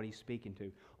that's what he's speaking to.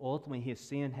 Ultimately, his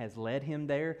sin has led him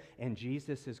there, and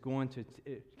Jesus is going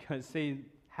to see,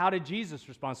 how did Jesus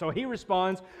respond? So he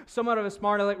responds, somewhat of a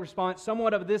smart aleck response,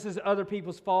 somewhat of this is other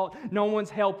people's fault, no one's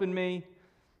helping me.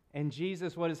 And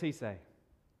Jesus, what does he say?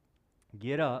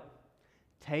 Get up,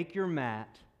 take your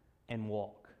mat, and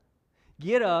walk.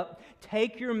 Get up,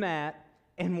 take your mat,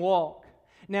 and walk.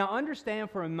 Now understand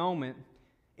for a moment,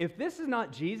 if this is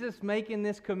not Jesus making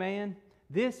this command,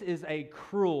 this is a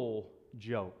cruel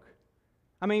joke.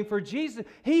 I mean, for Jesus,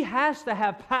 he has to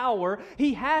have power.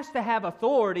 He has to have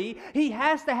authority. He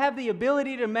has to have the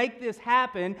ability to make this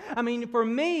happen. I mean, for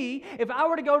me, if I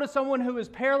were to go to someone who is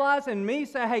paralyzed and me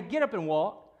say, hey, get up and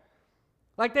walk,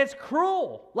 like that's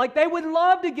cruel. Like they would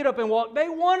love to get up and walk. They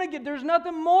want to get, there's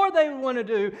nothing more they want to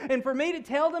do. And for me to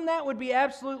tell them that would be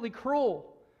absolutely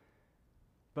cruel.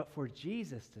 But for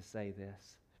Jesus to say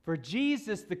this, for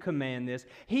Jesus to command this,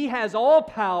 he has all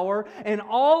power and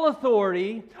all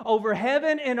authority over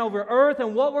heaven and over earth.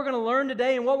 And what we're going to learn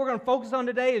today and what we're going to focus on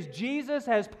today is Jesus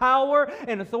has power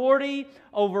and authority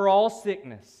over all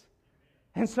sickness.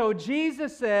 And so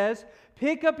Jesus says,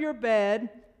 pick up your bed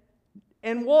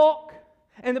and walk.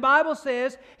 And the Bible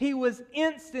says he was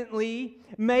instantly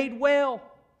made well.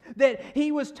 That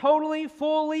he was totally,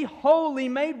 fully, wholly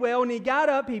made well. And he got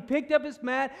up, he picked up his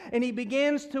mat, and he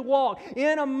begins to walk.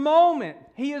 In a moment,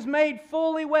 he is made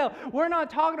fully well. We're not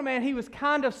talking about he was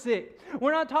kind of sick.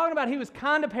 We're not talking about he was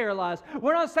kind of paralyzed.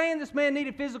 We're not saying this man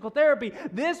needed physical therapy.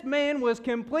 This man was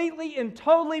completely and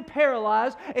totally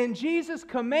paralyzed, and Jesus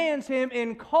commands him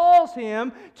and calls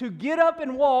him to get up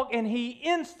and walk, and he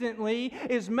instantly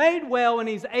is made well, and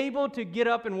he's able to get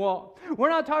up and walk. We're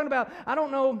not talking about, I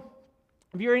don't know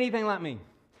if you're anything like me,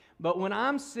 but when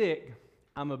I'm sick,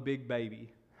 I'm a big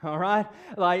baby, all right?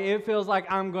 Like, it feels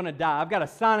like I'm going to die. I've got a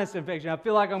sinus infection. I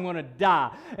feel like I'm going to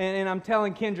die. And I'm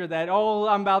telling Kendra that, oh,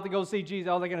 I'm about to go see Jesus.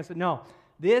 All they're going to say, no,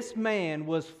 this man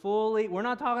was fully, we're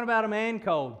not talking about a man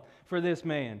cold for this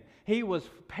man. He was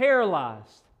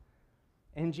paralyzed.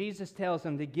 And Jesus tells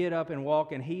him to get up and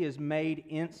walk, and he is made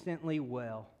instantly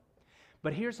well.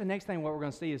 But here's the next thing what we're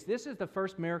going to see is this is the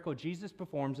first miracle Jesus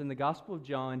performs in the Gospel of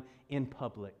John in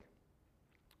public.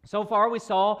 So far we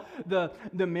saw the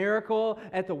miracle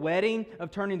at the wedding of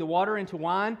turning the water into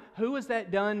wine. Who was that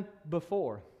done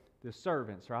before? The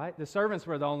servants, right? The servants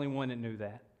were the only one that knew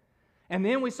that. And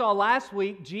then we saw last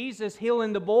week Jesus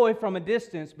healing the boy from a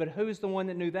distance, but who's the one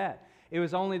that knew that? It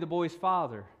was only the boy's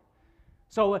father.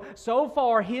 So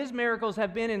far, his miracles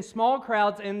have been in small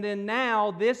crowds, and then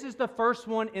now this is the first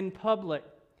one in public.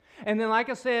 And then, like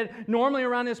I said, normally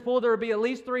around this pool there would be at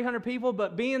least 300 people,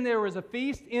 but being there was a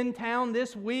feast in town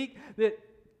this week, that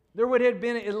there would have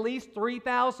been at least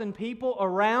 3,000 people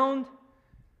around.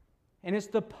 And it's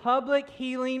the public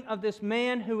healing of this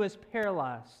man who is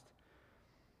paralyzed.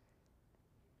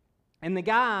 And the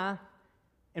guy,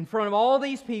 in front of all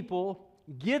these people,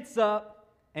 gets up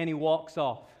and he walks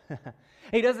off.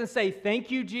 He doesn't say, "Thank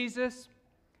you, Jesus."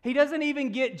 He doesn't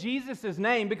even get Jesus'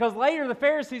 name, because later the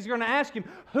Pharisees are going to ask him,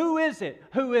 "Who is it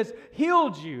who has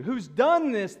healed you? Who's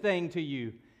done this thing to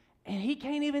you?" And he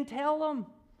can't even tell them.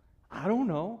 "I don't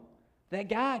know. That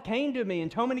guy came to me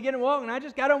and told me to get and walk, and I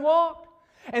just got and walked."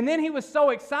 And then he was so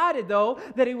excited, though,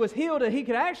 that he was healed, that he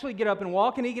could actually get up and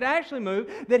walk, and he could actually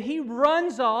move, that he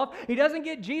runs off. He doesn't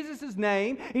get Jesus'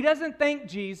 name. He doesn't thank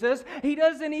Jesus. He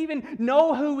doesn't even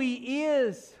know who he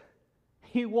is.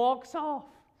 He walks off.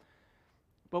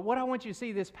 But what I want you to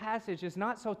see, this passage is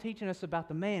not so teaching us about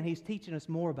the man. He's teaching us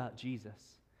more about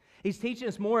Jesus. He's teaching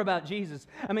us more about Jesus.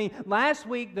 I mean, last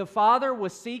week the father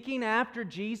was seeking after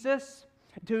Jesus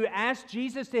to ask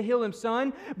Jesus to heal his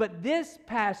son. But this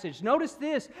passage, notice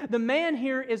this, the man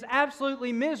here is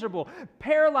absolutely miserable,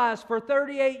 paralyzed for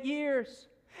 38 years.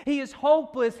 He is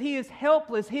hopeless. He is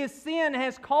helpless. His sin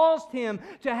has caused him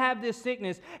to have this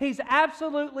sickness. He's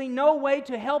absolutely no way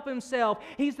to help himself.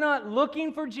 He's not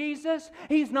looking for Jesus.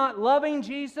 He's not loving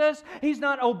Jesus. He's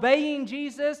not obeying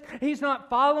Jesus. He's not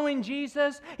following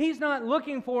Jesus. He's not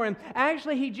looking for him.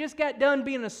 Actually, he just got done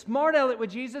being a smart aleck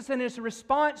with Jesus in his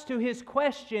response to his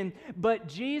question, but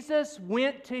Jesus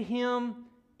went to him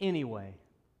anyway.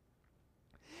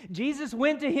 Jesus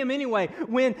went to him anyway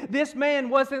when this man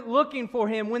wasn't looking for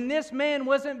him, when this man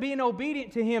wasn't being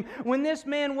obedient to him, when this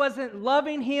man wasn't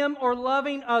loving him or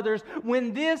loving others,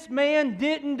 when this man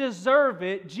didn't deserve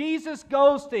it. Jesus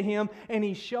goes to him and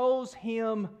he shows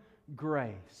him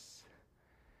grace.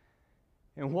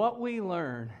 And what we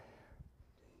learn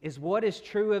is what is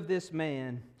true of this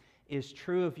man is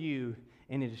true of you,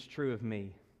 and it is true of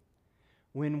me.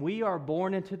 When we are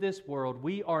born into this world,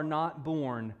 we are not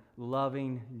born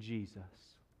loving Jesus.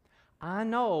 I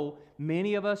know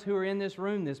many of us who are in this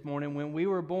room this morning, when we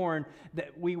were born,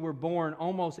 that we were born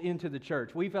almost into the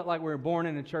church. We felt like we were born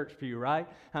in a church pew, right?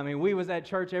 I mean, we was at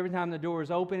church every time the door was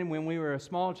open when we were a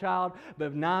small child,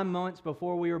 but 9 months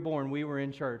before we were born, we were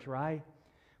in church, right?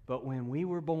 But when we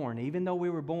were born, even though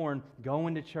we were born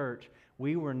going to church,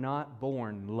 we were not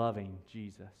born loving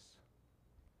Jesus.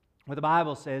 What the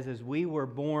Bible says is we were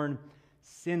born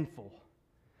sinful.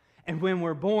 And when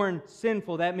we're born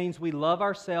sinful, that means we love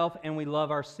ourselves and we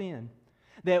love our sin.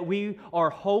 That we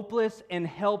are hopeless and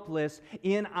helpless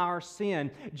in our sin.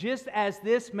 Just as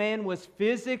this man was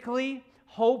physically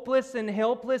hopeless and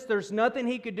helpless, there's nothing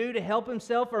he could do to help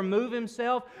himself or move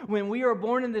himself. When we are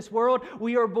born in this world,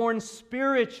 we are born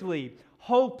spiritually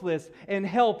hopeless and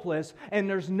helpless, and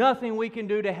there's nothing we can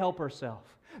do to help ourselves.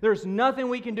 There's nothing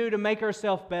we can do to make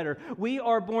ourselves better. We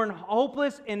are born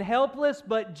hopeless and helpless,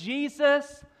 but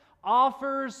Jesus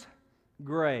offers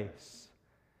grace.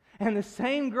 And the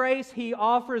same grace He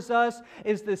offers us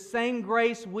is the same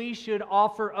grace we should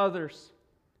offer others.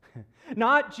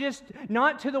 Not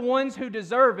to the ones who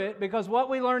deserve it, because what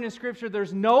we learn in Scripture,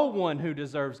 there's no one who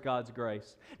deserves God's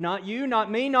grace. Not you,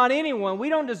 not me, not anyone. We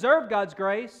don't deserve God's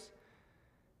grace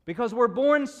because we're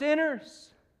born sinners.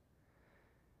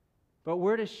 But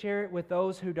we're to share it with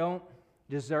those who don't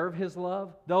deserve His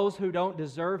love, those who don't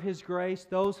deserve His grace,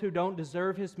 those who don't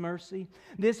deserve His mercy.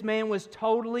 This man was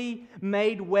totally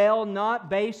made well, not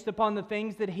based upon the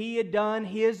things that he had done,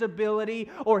 his ability,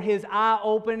 or his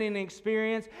eye-opening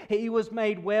experience. He was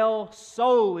made well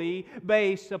solely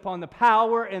based upon the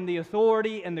power and the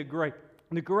authority and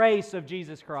the grace of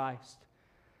Jesus Christ.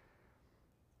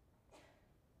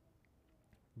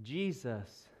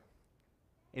 Jesus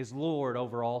is Lord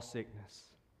over all sickness.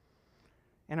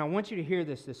 And I want you to hear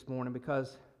this morning,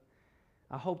 because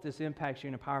I hope this impacts you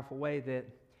in a powerful way, that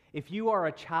if you are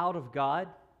a child of God,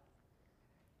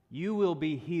 you will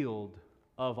be healed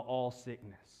of all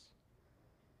sickness.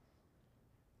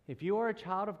 If you are a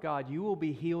child of God, you will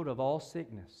be healed of all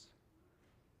sickness.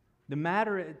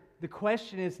 The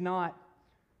question is not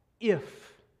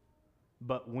if,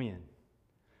 but when.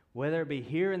 Whether it be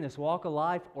here in this walk of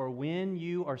life or when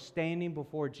you are standing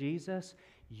before Jesus,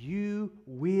 you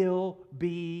will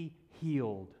be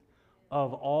healed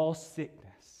of all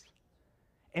sickness.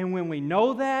 And when we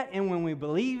know that and when we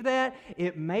believe that,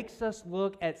 it makes us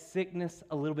look at sickness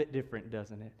a little bit different,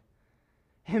 doesn't it?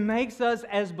 It makes us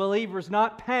as believers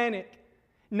not panic,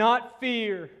 not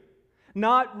fear,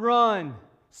 not run,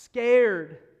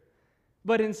 scared.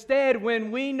 But instead,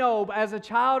 when we know as a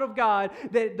child of God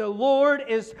that the Lord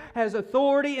has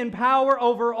authority and power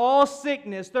over all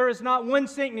sickness, there is not one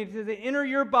sickness that enter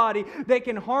your body that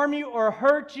can harm you or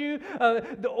hurt you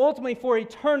ultimately for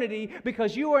eternity,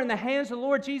 because you are in the hands of the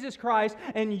Lord Jesus Christ,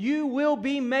 and you will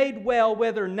be made well,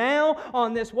 whether now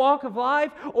on this walk of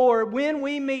life or when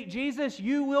we meet Jesus,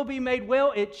 you will be made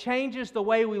well. It changes the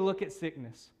way we look at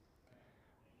sickness.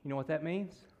 You know what that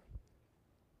means?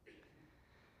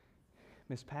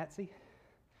 Miss Patsy,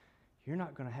 you're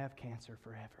not going to have cancer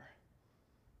forever.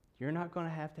 You're not going to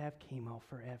have chemo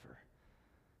forever.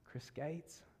 Chris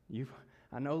Gates,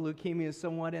 I know leukemia is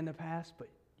somewhat in the past, but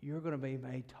you're going to be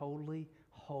made totally,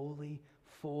 wholly,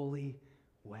 fully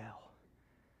well.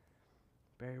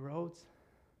 Barry Rhodes,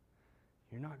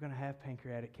 you're not going to have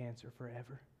pancreatic cancer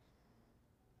forever.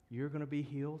 You're going to be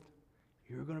healed.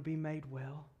 You're going to be made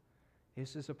well.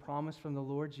 This is a promise from the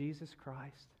Lord Jesus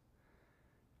Christ.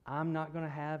 I'm not going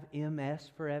to have MS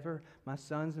forever. My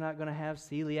son's not going to have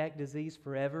celiac disease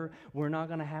forever. We're not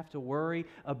going to have to worry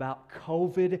about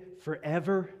COVID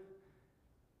forever,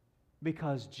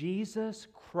 because Jesus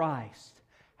Christ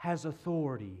has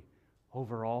authority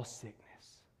over all sickness.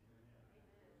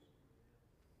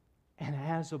 And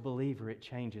as a believer, it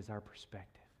changes our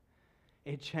perspective.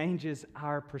 It changes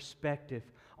our perspective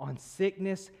on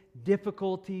sickness,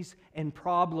 difficulties, and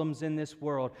problems in this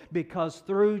world, because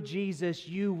through Jesus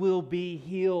you will be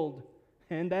healed.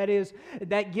 And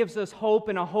that gives us hope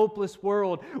in a hopeless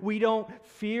world. We don't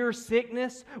fear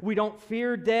sickness. We don't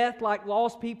fear death like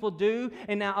lost people do.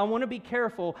 And now I want to be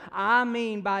careful. I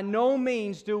mean, by no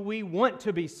means do we want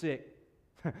to be sick.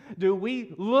 Do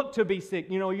we look to be sick?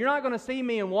 You know, you're not going to see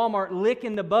me in Walmart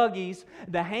licking the buggies,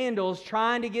 the handles,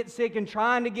 trying to get sick and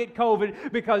trying to get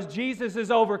COVID because Jesus is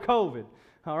over COVID.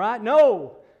 All right?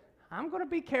 No. I'm going to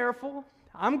be careful.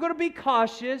 I'm going to be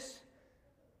cautious.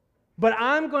 But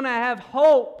I'm going to have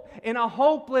hope in a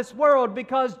hopeless world,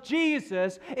 because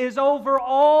Jesus is over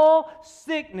all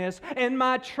sickness. And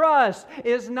my trust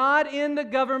is not in the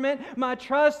government. My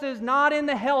trust is not in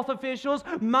the health officials.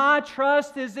 My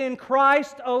trust is in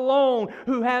Christ alone,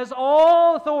 who has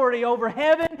all authority over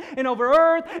heaven and over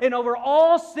earth and over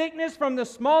all sickness, from the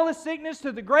smallest sickness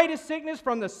to the greatest sickness,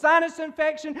 from the sinus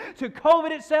infection to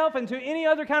COVID itself and to any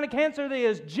other kind of cancer there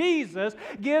is. Jesus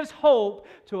gives hope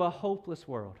to a hopeless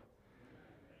world.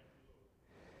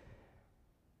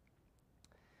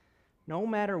 No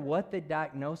matter what the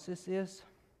diagnosis is,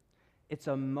 it's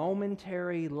a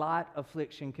momentary light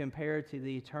affliction compared to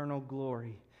the eternal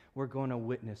glory we're going to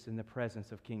witness in the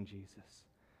presence of King Jesus.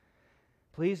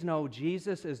 Please know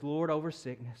Jesus is Lord over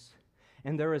sickness,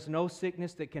 and there is no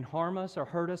sickness that can harm us or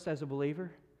hurt us as a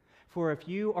believer. For if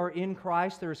you are in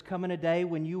Christ, there is coming a day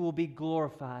when you will be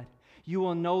glorified. You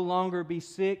will no longer be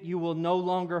sick. You will no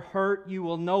longer hurt. You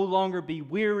will no longer be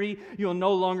weary. You will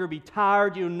no longer be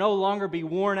tired. You will no longer be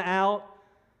worn out.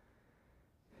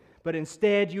 But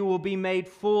instead, you will be made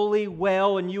fully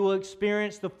well, and you will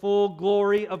experience the full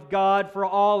glory of God for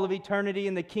all of eternity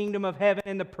in the kingdom of heaven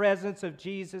in the presence of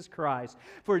Jesus Christ.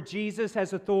 For Jesus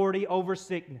has authority over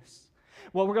sickness.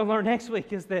 What we're going to learn next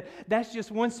week is that that's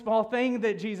just one small thing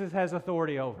that Jesus has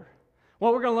authority over.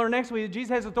 What we're going to learn next week is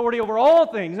Jesus has authority over all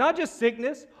things, not just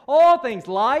sickness, all things,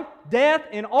 life, death,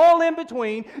 and all in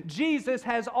between. Jesus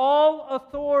has all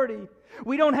authority.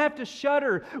 We don't have to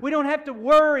shudder. We don't have to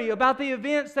worry about the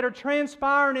events that are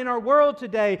transpiring in our world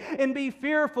today and be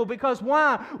fearful, because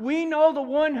why? We know the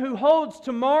one who holds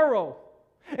tomorrow.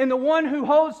 And the one who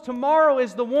holds tomorrow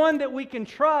is the one that we can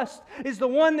trust, is the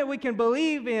one that we can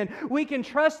believe in. We can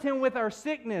trust Him with our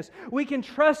sickness. We can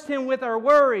trust Him with our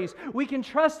worries. We can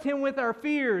trust Him with our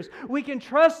fears. We can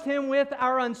trust Him with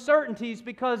our uncertainties,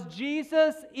 because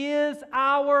Jesus is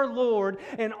our Lord,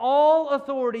 and all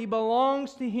authority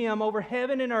belongs to Him over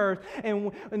heaven and earth.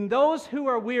 And those who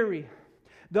are weary,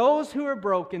 those who are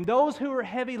broken, those who are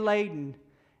heavy laden,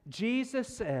 Jesus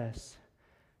says,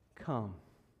 "Come.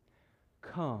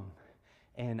 Come,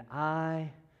 and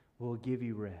I will give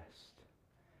you rest.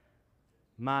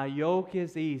 My yoke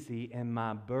is easy, and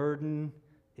my burden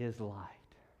is light."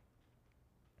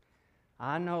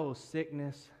 I know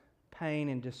sickness, pain,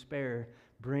 and despair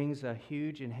brings a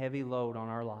huge and heavy load on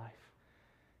our life.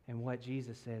 And what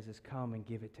Jesus says is, come and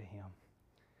give it to Him,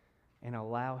 and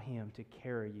allow Him to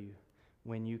carry you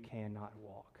when you cannot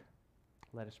walk.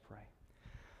 Let us pray.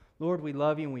 Lord, we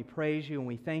love You, and we praise You, and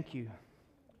we thank You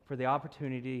for the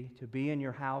opportunity to be in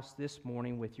Your house this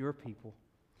morning with Your people.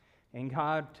 And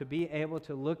God, to be able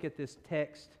to look at this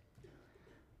text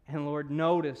and, Lord,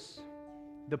 notice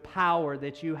the power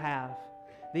that you have,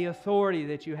 the authority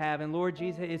that you have. And Lord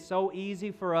Jesus, it's so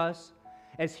easy for us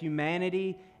as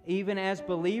humanity, even as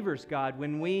believers, God,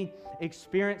 when we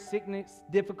experience sickness,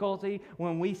 difficulty,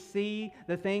 when we see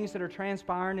the things that are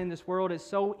transpiring in this world, it's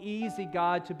so easy,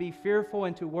 God, to be fearful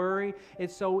and to worry.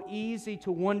 It's so easy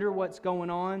to wonder what's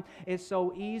going on. It's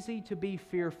so easy to be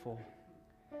fearful.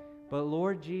 But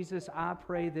Lord Jesus, I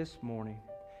pray this morning,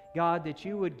 God, that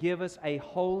you would give us a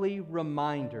holy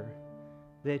reminder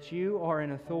that you are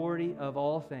in authority of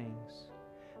all things.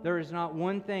 There is not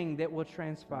one thing that will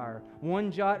transpire,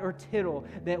 one jot or tittle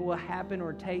that will happen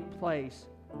or take place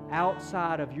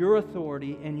outside of your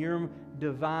authority and your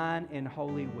divine and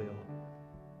holy will.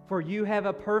 For you have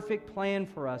a perfect plan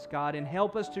for us, God, and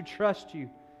help us to trust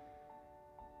you.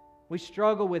 We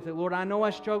struggle with it, Lord. I know I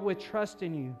struggle with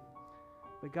trusting you.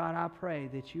 But God, I pray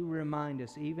that you remind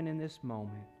us, even in this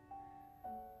moment,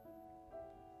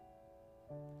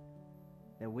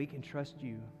 that we can trust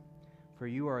you. For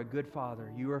you are a good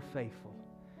Father. You are faithful.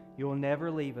 You'll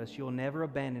never leave us. You'll never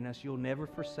abandon us. You'll never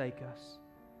forsake us.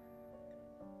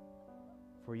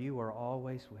 For you are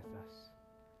always with us.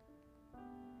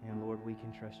 And Lord, we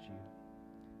can trust you.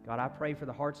 God, I pray for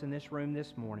the hearts in this room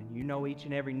this morning. You know each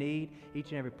and every need, each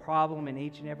and every problem, and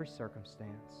each and every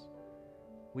circumstance.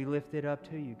 We lift it up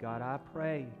to you, God. I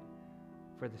pray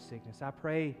for the sickness. I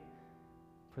pray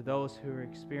for those who are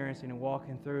experiencing and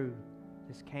walking through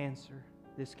this cancer,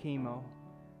 this chemo,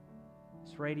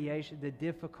 this radiation, the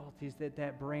difficulties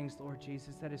that brings, Lord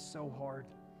Jesus, that is so hard.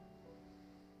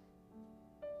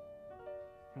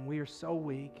 And we are so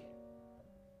weak,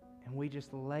 and we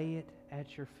just lay it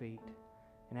at your feet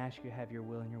and ask you to have your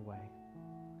will and your way.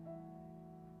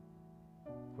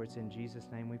 For it's in Jesus'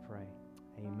 name we pray.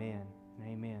 Amen and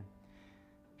amen.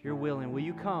 If you're willing, will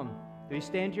you come? Will you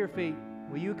stand to your feet?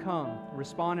 Will you come?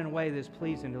 Respond in a way that is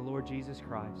pleasing to the Lord Jesus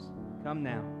Christ. Come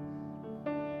now.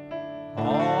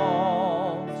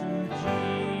 All to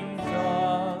Jesus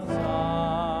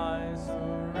I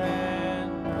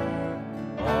surrender,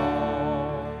 all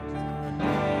to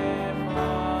Him I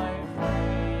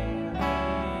freely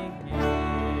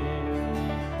give,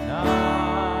 and I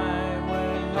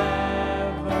will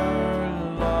ever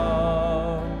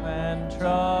love and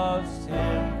trust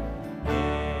Him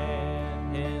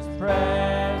in His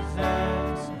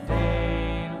presence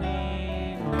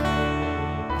daily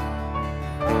live.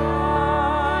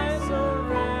 I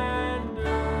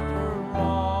surrender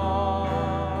all.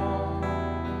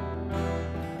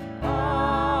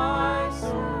 I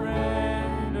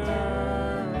surrender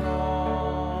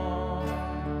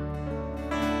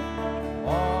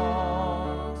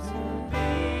all to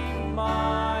Thee,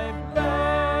 my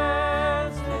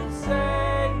blessed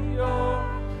Savior.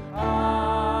 I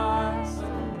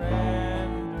surrender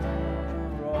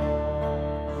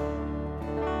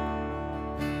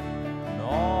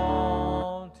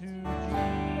all to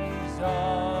Jesus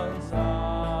I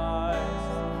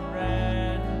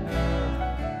surrender.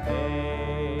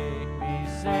 Make me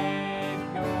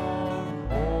Savior,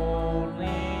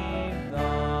 wholly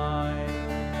Thine.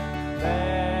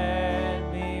 Let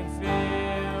me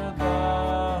feel the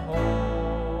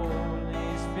Holy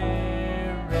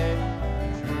Spirit.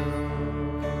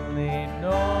 Truly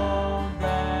know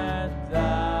that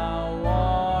Thou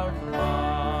art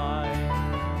mine.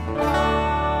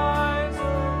 I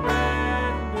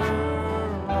surrender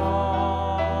all.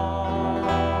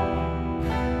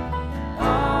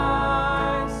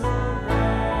 I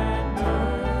surrender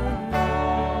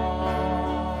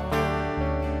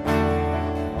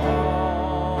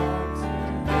all to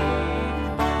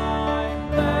Thee, my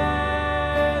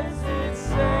blessed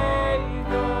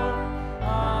Savior. I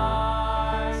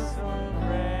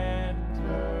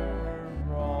surrender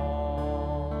all.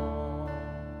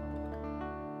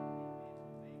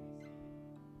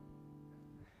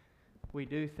 We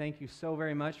do thank you so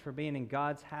very much for being in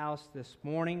God's house this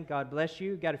morning. God bless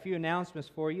you. Got a few announcements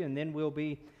for you, and then we'll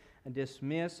be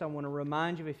dismissed. I want to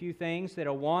remind you of a few things. That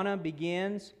Awana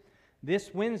begins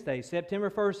this Wednesday, September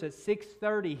 1st at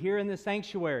 6:30 here in the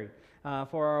sanctuary.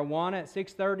 For our Awana at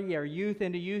 6:30, our youth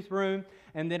into youth room,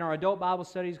 and then our adult Bible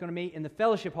study is going to meet in the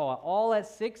fellowship hall, all at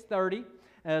 6:30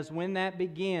 as when that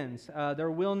begins. There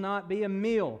will not be a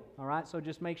meal, all right? So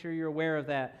just make sure you're aware of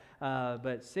that.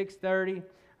 But 6:30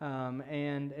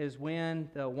 and is when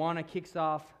the Awana kicks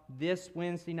off this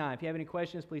Wednesday night. If you have any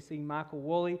questions, please see Michael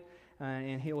Woolley,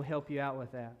 and he'll help you out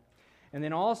with that. And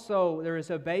then also, there is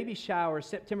a baby shower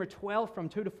September 12th from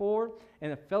 2 to 4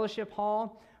 in the fellowship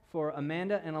hall for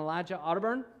Amanda and Elijah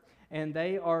Otterburn, and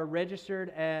they are registered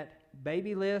at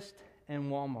Babylist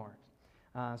and Walmart.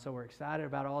 So we're excited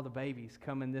about all the babies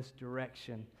coming this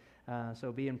direction,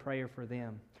 so be in prayer for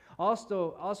them.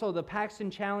 Also the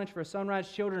Paxton Challenge for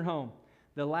Sunrise Children's Home.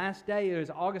 The last day is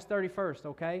August 31st,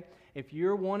 okay? If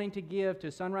you're wanting to give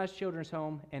to Sunrise Children's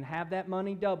Home and have that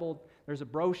money doubled, there's a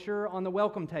brochure on the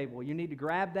welcome table. You need to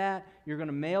grab that. You're going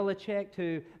to mail a check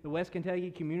to the West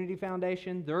Kentucky Community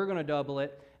Foundation. They're going to double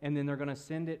it, and then they're going to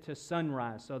send it to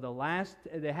Sunrise. So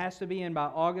it has to be in by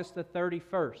August the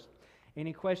 31st.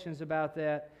 Any questions about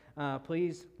that,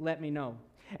 please let me know.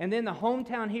 And then the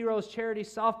Hometown Heroes Charity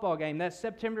Softball Game. That's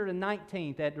September the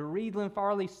 19th at the Reedland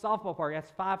Farley Softball Park.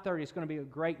 That's 5:30. It's going to be a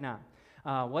great night.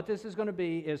 What this is going to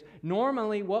be is,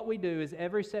 normally what we do is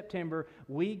every September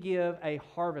we give a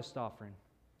harvest offering.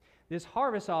 This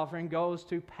harvest offering goes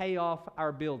to pay off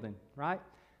our building, right?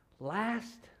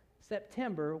 Last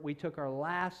September we took our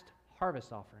last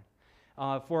harvest offering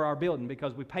for our building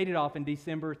because we paid it off in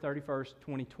December 31st,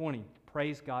 2020.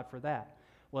 Praise God for that.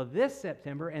 Well, this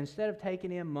September, instead of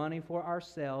taking in money for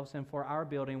ourselves and for our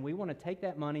building, we want to take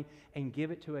that money and give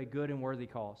it to a good and worthy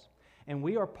cause. And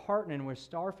we are partnering with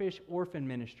Starfish Orphan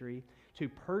Ministry to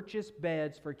purchase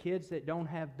beds for kids that don't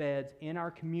have beds in our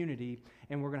community,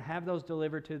 and we're going to have those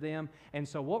delivered to them. And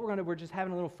so what we're just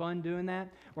having a little fun doing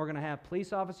that. We're going to have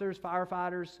police officers,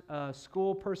 firefighters,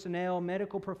 school personnel,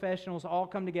 medical professionals all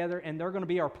come together, and they're going to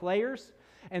be our players.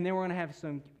 And then we're going to have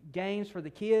some games for the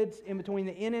kids in between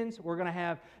the innings. We're going to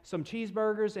have some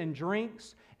cheeseburgers and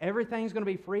drinks. Everything's going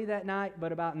to be free that night,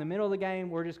 but about in the middle of the game,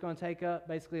 we're just going to take up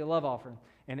basically a love offering.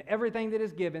 And everything that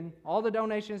is given, all the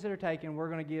donations that are taken, we're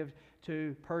going to give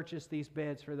to purchase these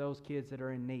beds for those kids that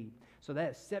are in need. So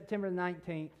that's September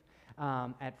 19th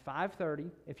at 5:30.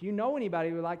 If you know anybody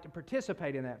who would like to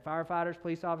participate in that, firefighters,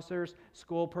 police officers,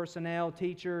 school personnel,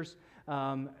 teachers,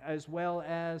 as well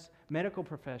as medical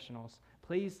professionals,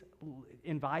 please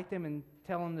invite them and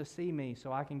tell them to see me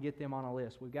so I can get them on a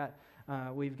list. We've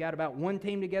got about one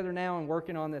team together now and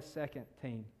working on this second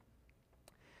team.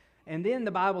 And then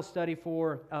the Bible study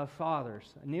for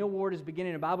fathers. Neil Ward is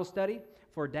beginning a Bible study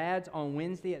for dads on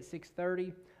Wednesday at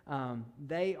 6:30.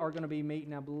 They are going to be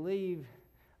meeting, I believe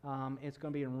it's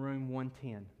going to be in room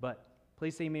 110. But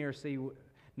please see me or see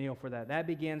Neil for that. That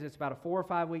begins, it's about a 4 or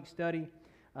 5 week study.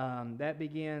 That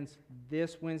begins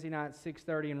this Wednesday night,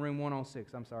 6:30 in room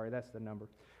 106. I'm sorry, that's the number.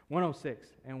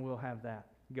 106, and we'll have that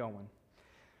going.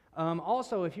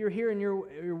 Also, if you're here and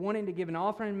you're wanting to give an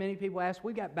offering, many people ask,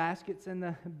 we've got baskets in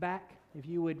the back. If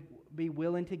you would be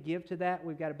willing to give to that,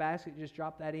 we've got a basket. Just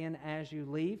drop that in as you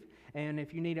leave. And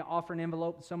if you need an offering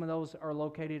envelope, some of those are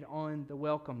located on the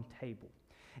welcome table.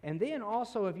 And then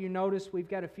also, if you notice, we've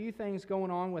got a few things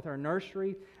going on with our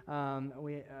nursery.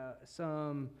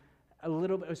 So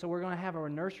we're going to have our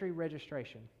nursery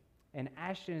registration, and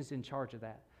Ashton is in charge of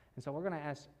that. And so we're going to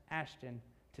ask Ashton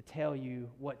to tell you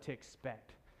what to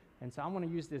expect. And so I'm going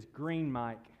to use this green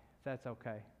mic, if that's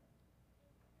okay.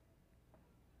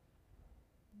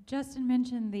 Justin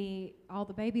mentioned all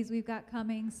the babies we've got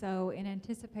coming, so in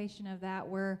anticipation of that,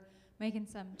 we're making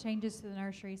some changes to the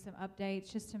nursery, some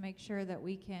updates, just to make sure that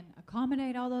we can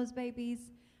accommodate all those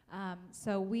babies.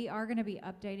 So we are going to be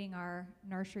updating our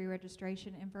nursery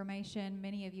registration information.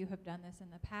 Many of you have done this in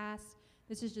the past.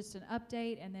 This is just an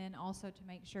update, and then also to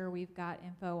make sure we've got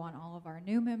info on all of our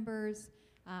new members,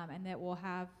 and that we'll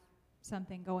have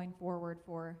something going forward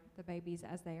for the babies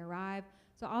as they arrive.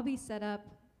 So I'll be set up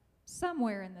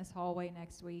somewhere in this hallway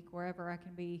next week, wherever I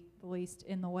can be the least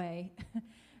in the way.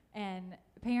 And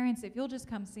parents, if you'll just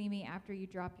come see me after you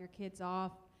drop your kids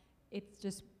off, it's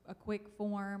just a quick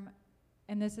form,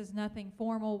 and this is nothing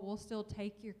formal. We'll still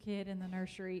take your kid in the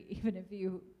nursery even if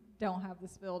you don't have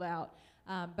this filled out.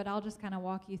 But I'll just kind of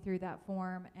walk you through that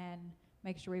form and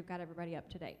make sure we've got everybody up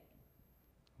to date.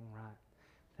 All right.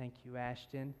 Thank you,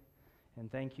 Ashton. And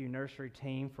thank you, nursery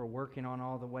team, for working on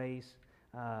all the ways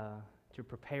to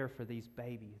prepare for the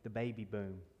baby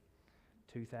boom,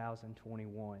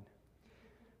 2021.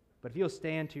 But if you'll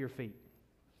stand to your feet.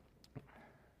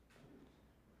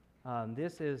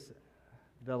 This is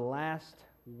the last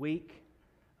week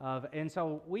and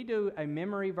so we do a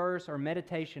memory verse or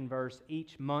meditation verse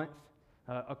each month,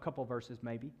 a couple verses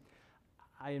maybe.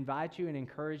 I invite you and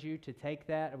encourage you to take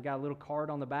that. I've got a little card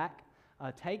on the back.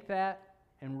 Take that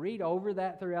and read over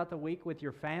that throughout the week with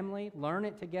your family. Learn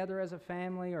it together as a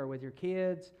family or with your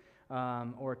kids,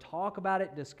 or talk about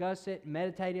it, discuss it,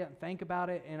 meditate it, think about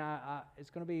it, and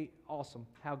it's going to be awesome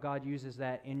how God uses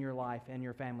that in your life and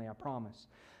your family, I promise.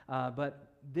 But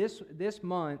this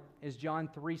month is John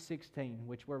 3:16,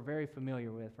 which we're very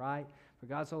familiar with, right? For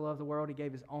God so loved the world, He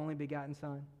gave His only begotten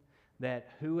Son, that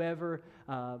whoever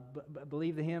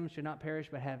believe in Him should not perish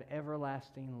but have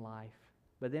everlasting life.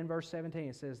 But then verse 17,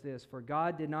 it says this, for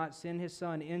God did not send His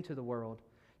Son into the world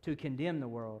to condemn the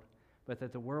world, but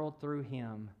that the world through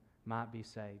Him might be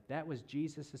saved. That was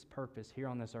Jesus' purpose here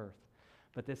on this earth.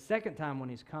 But the second time when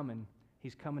he's coming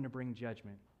to bring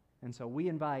judgment. And so we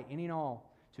invite any and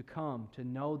all to come to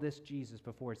know this Jesus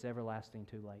before it's everlasting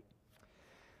too late.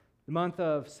 The month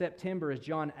of September is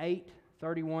John 8,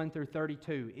 31 through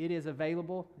 32. It is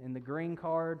available in the green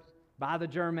card by the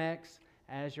Germex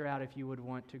as you're out if you would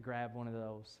want to grab one of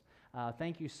those.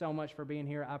 Thank you so much for being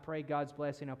here. I pray God's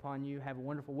blessing upon you. Have a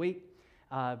wonderful week.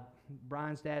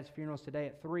 Brian's dad's funeral is today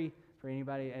at 3 for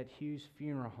anybody at Hughes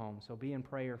Funeral Home. So be in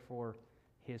prayer for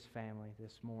his family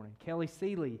this morning. Kelly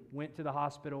Seeley went to the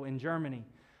hospital in Germany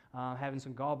having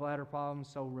some gallbladder problems,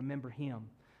 so remember him.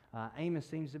 Amos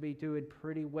seems to be doing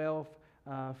pretty well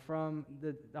from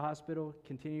the hospital.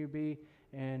 Continue to be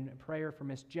in prayer for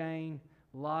Miss Jane.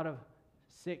 A lot of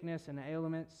sickness and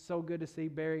ailments. So good to see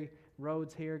Barry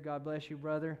Rhodes here. God bless you,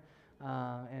 brother.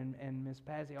 And Miss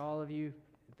Patsy, all of you,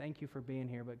 thank you for being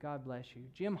here, but God bless you.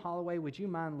 Jim Holloway, would you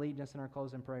mind leading us in our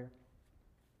closing prayer?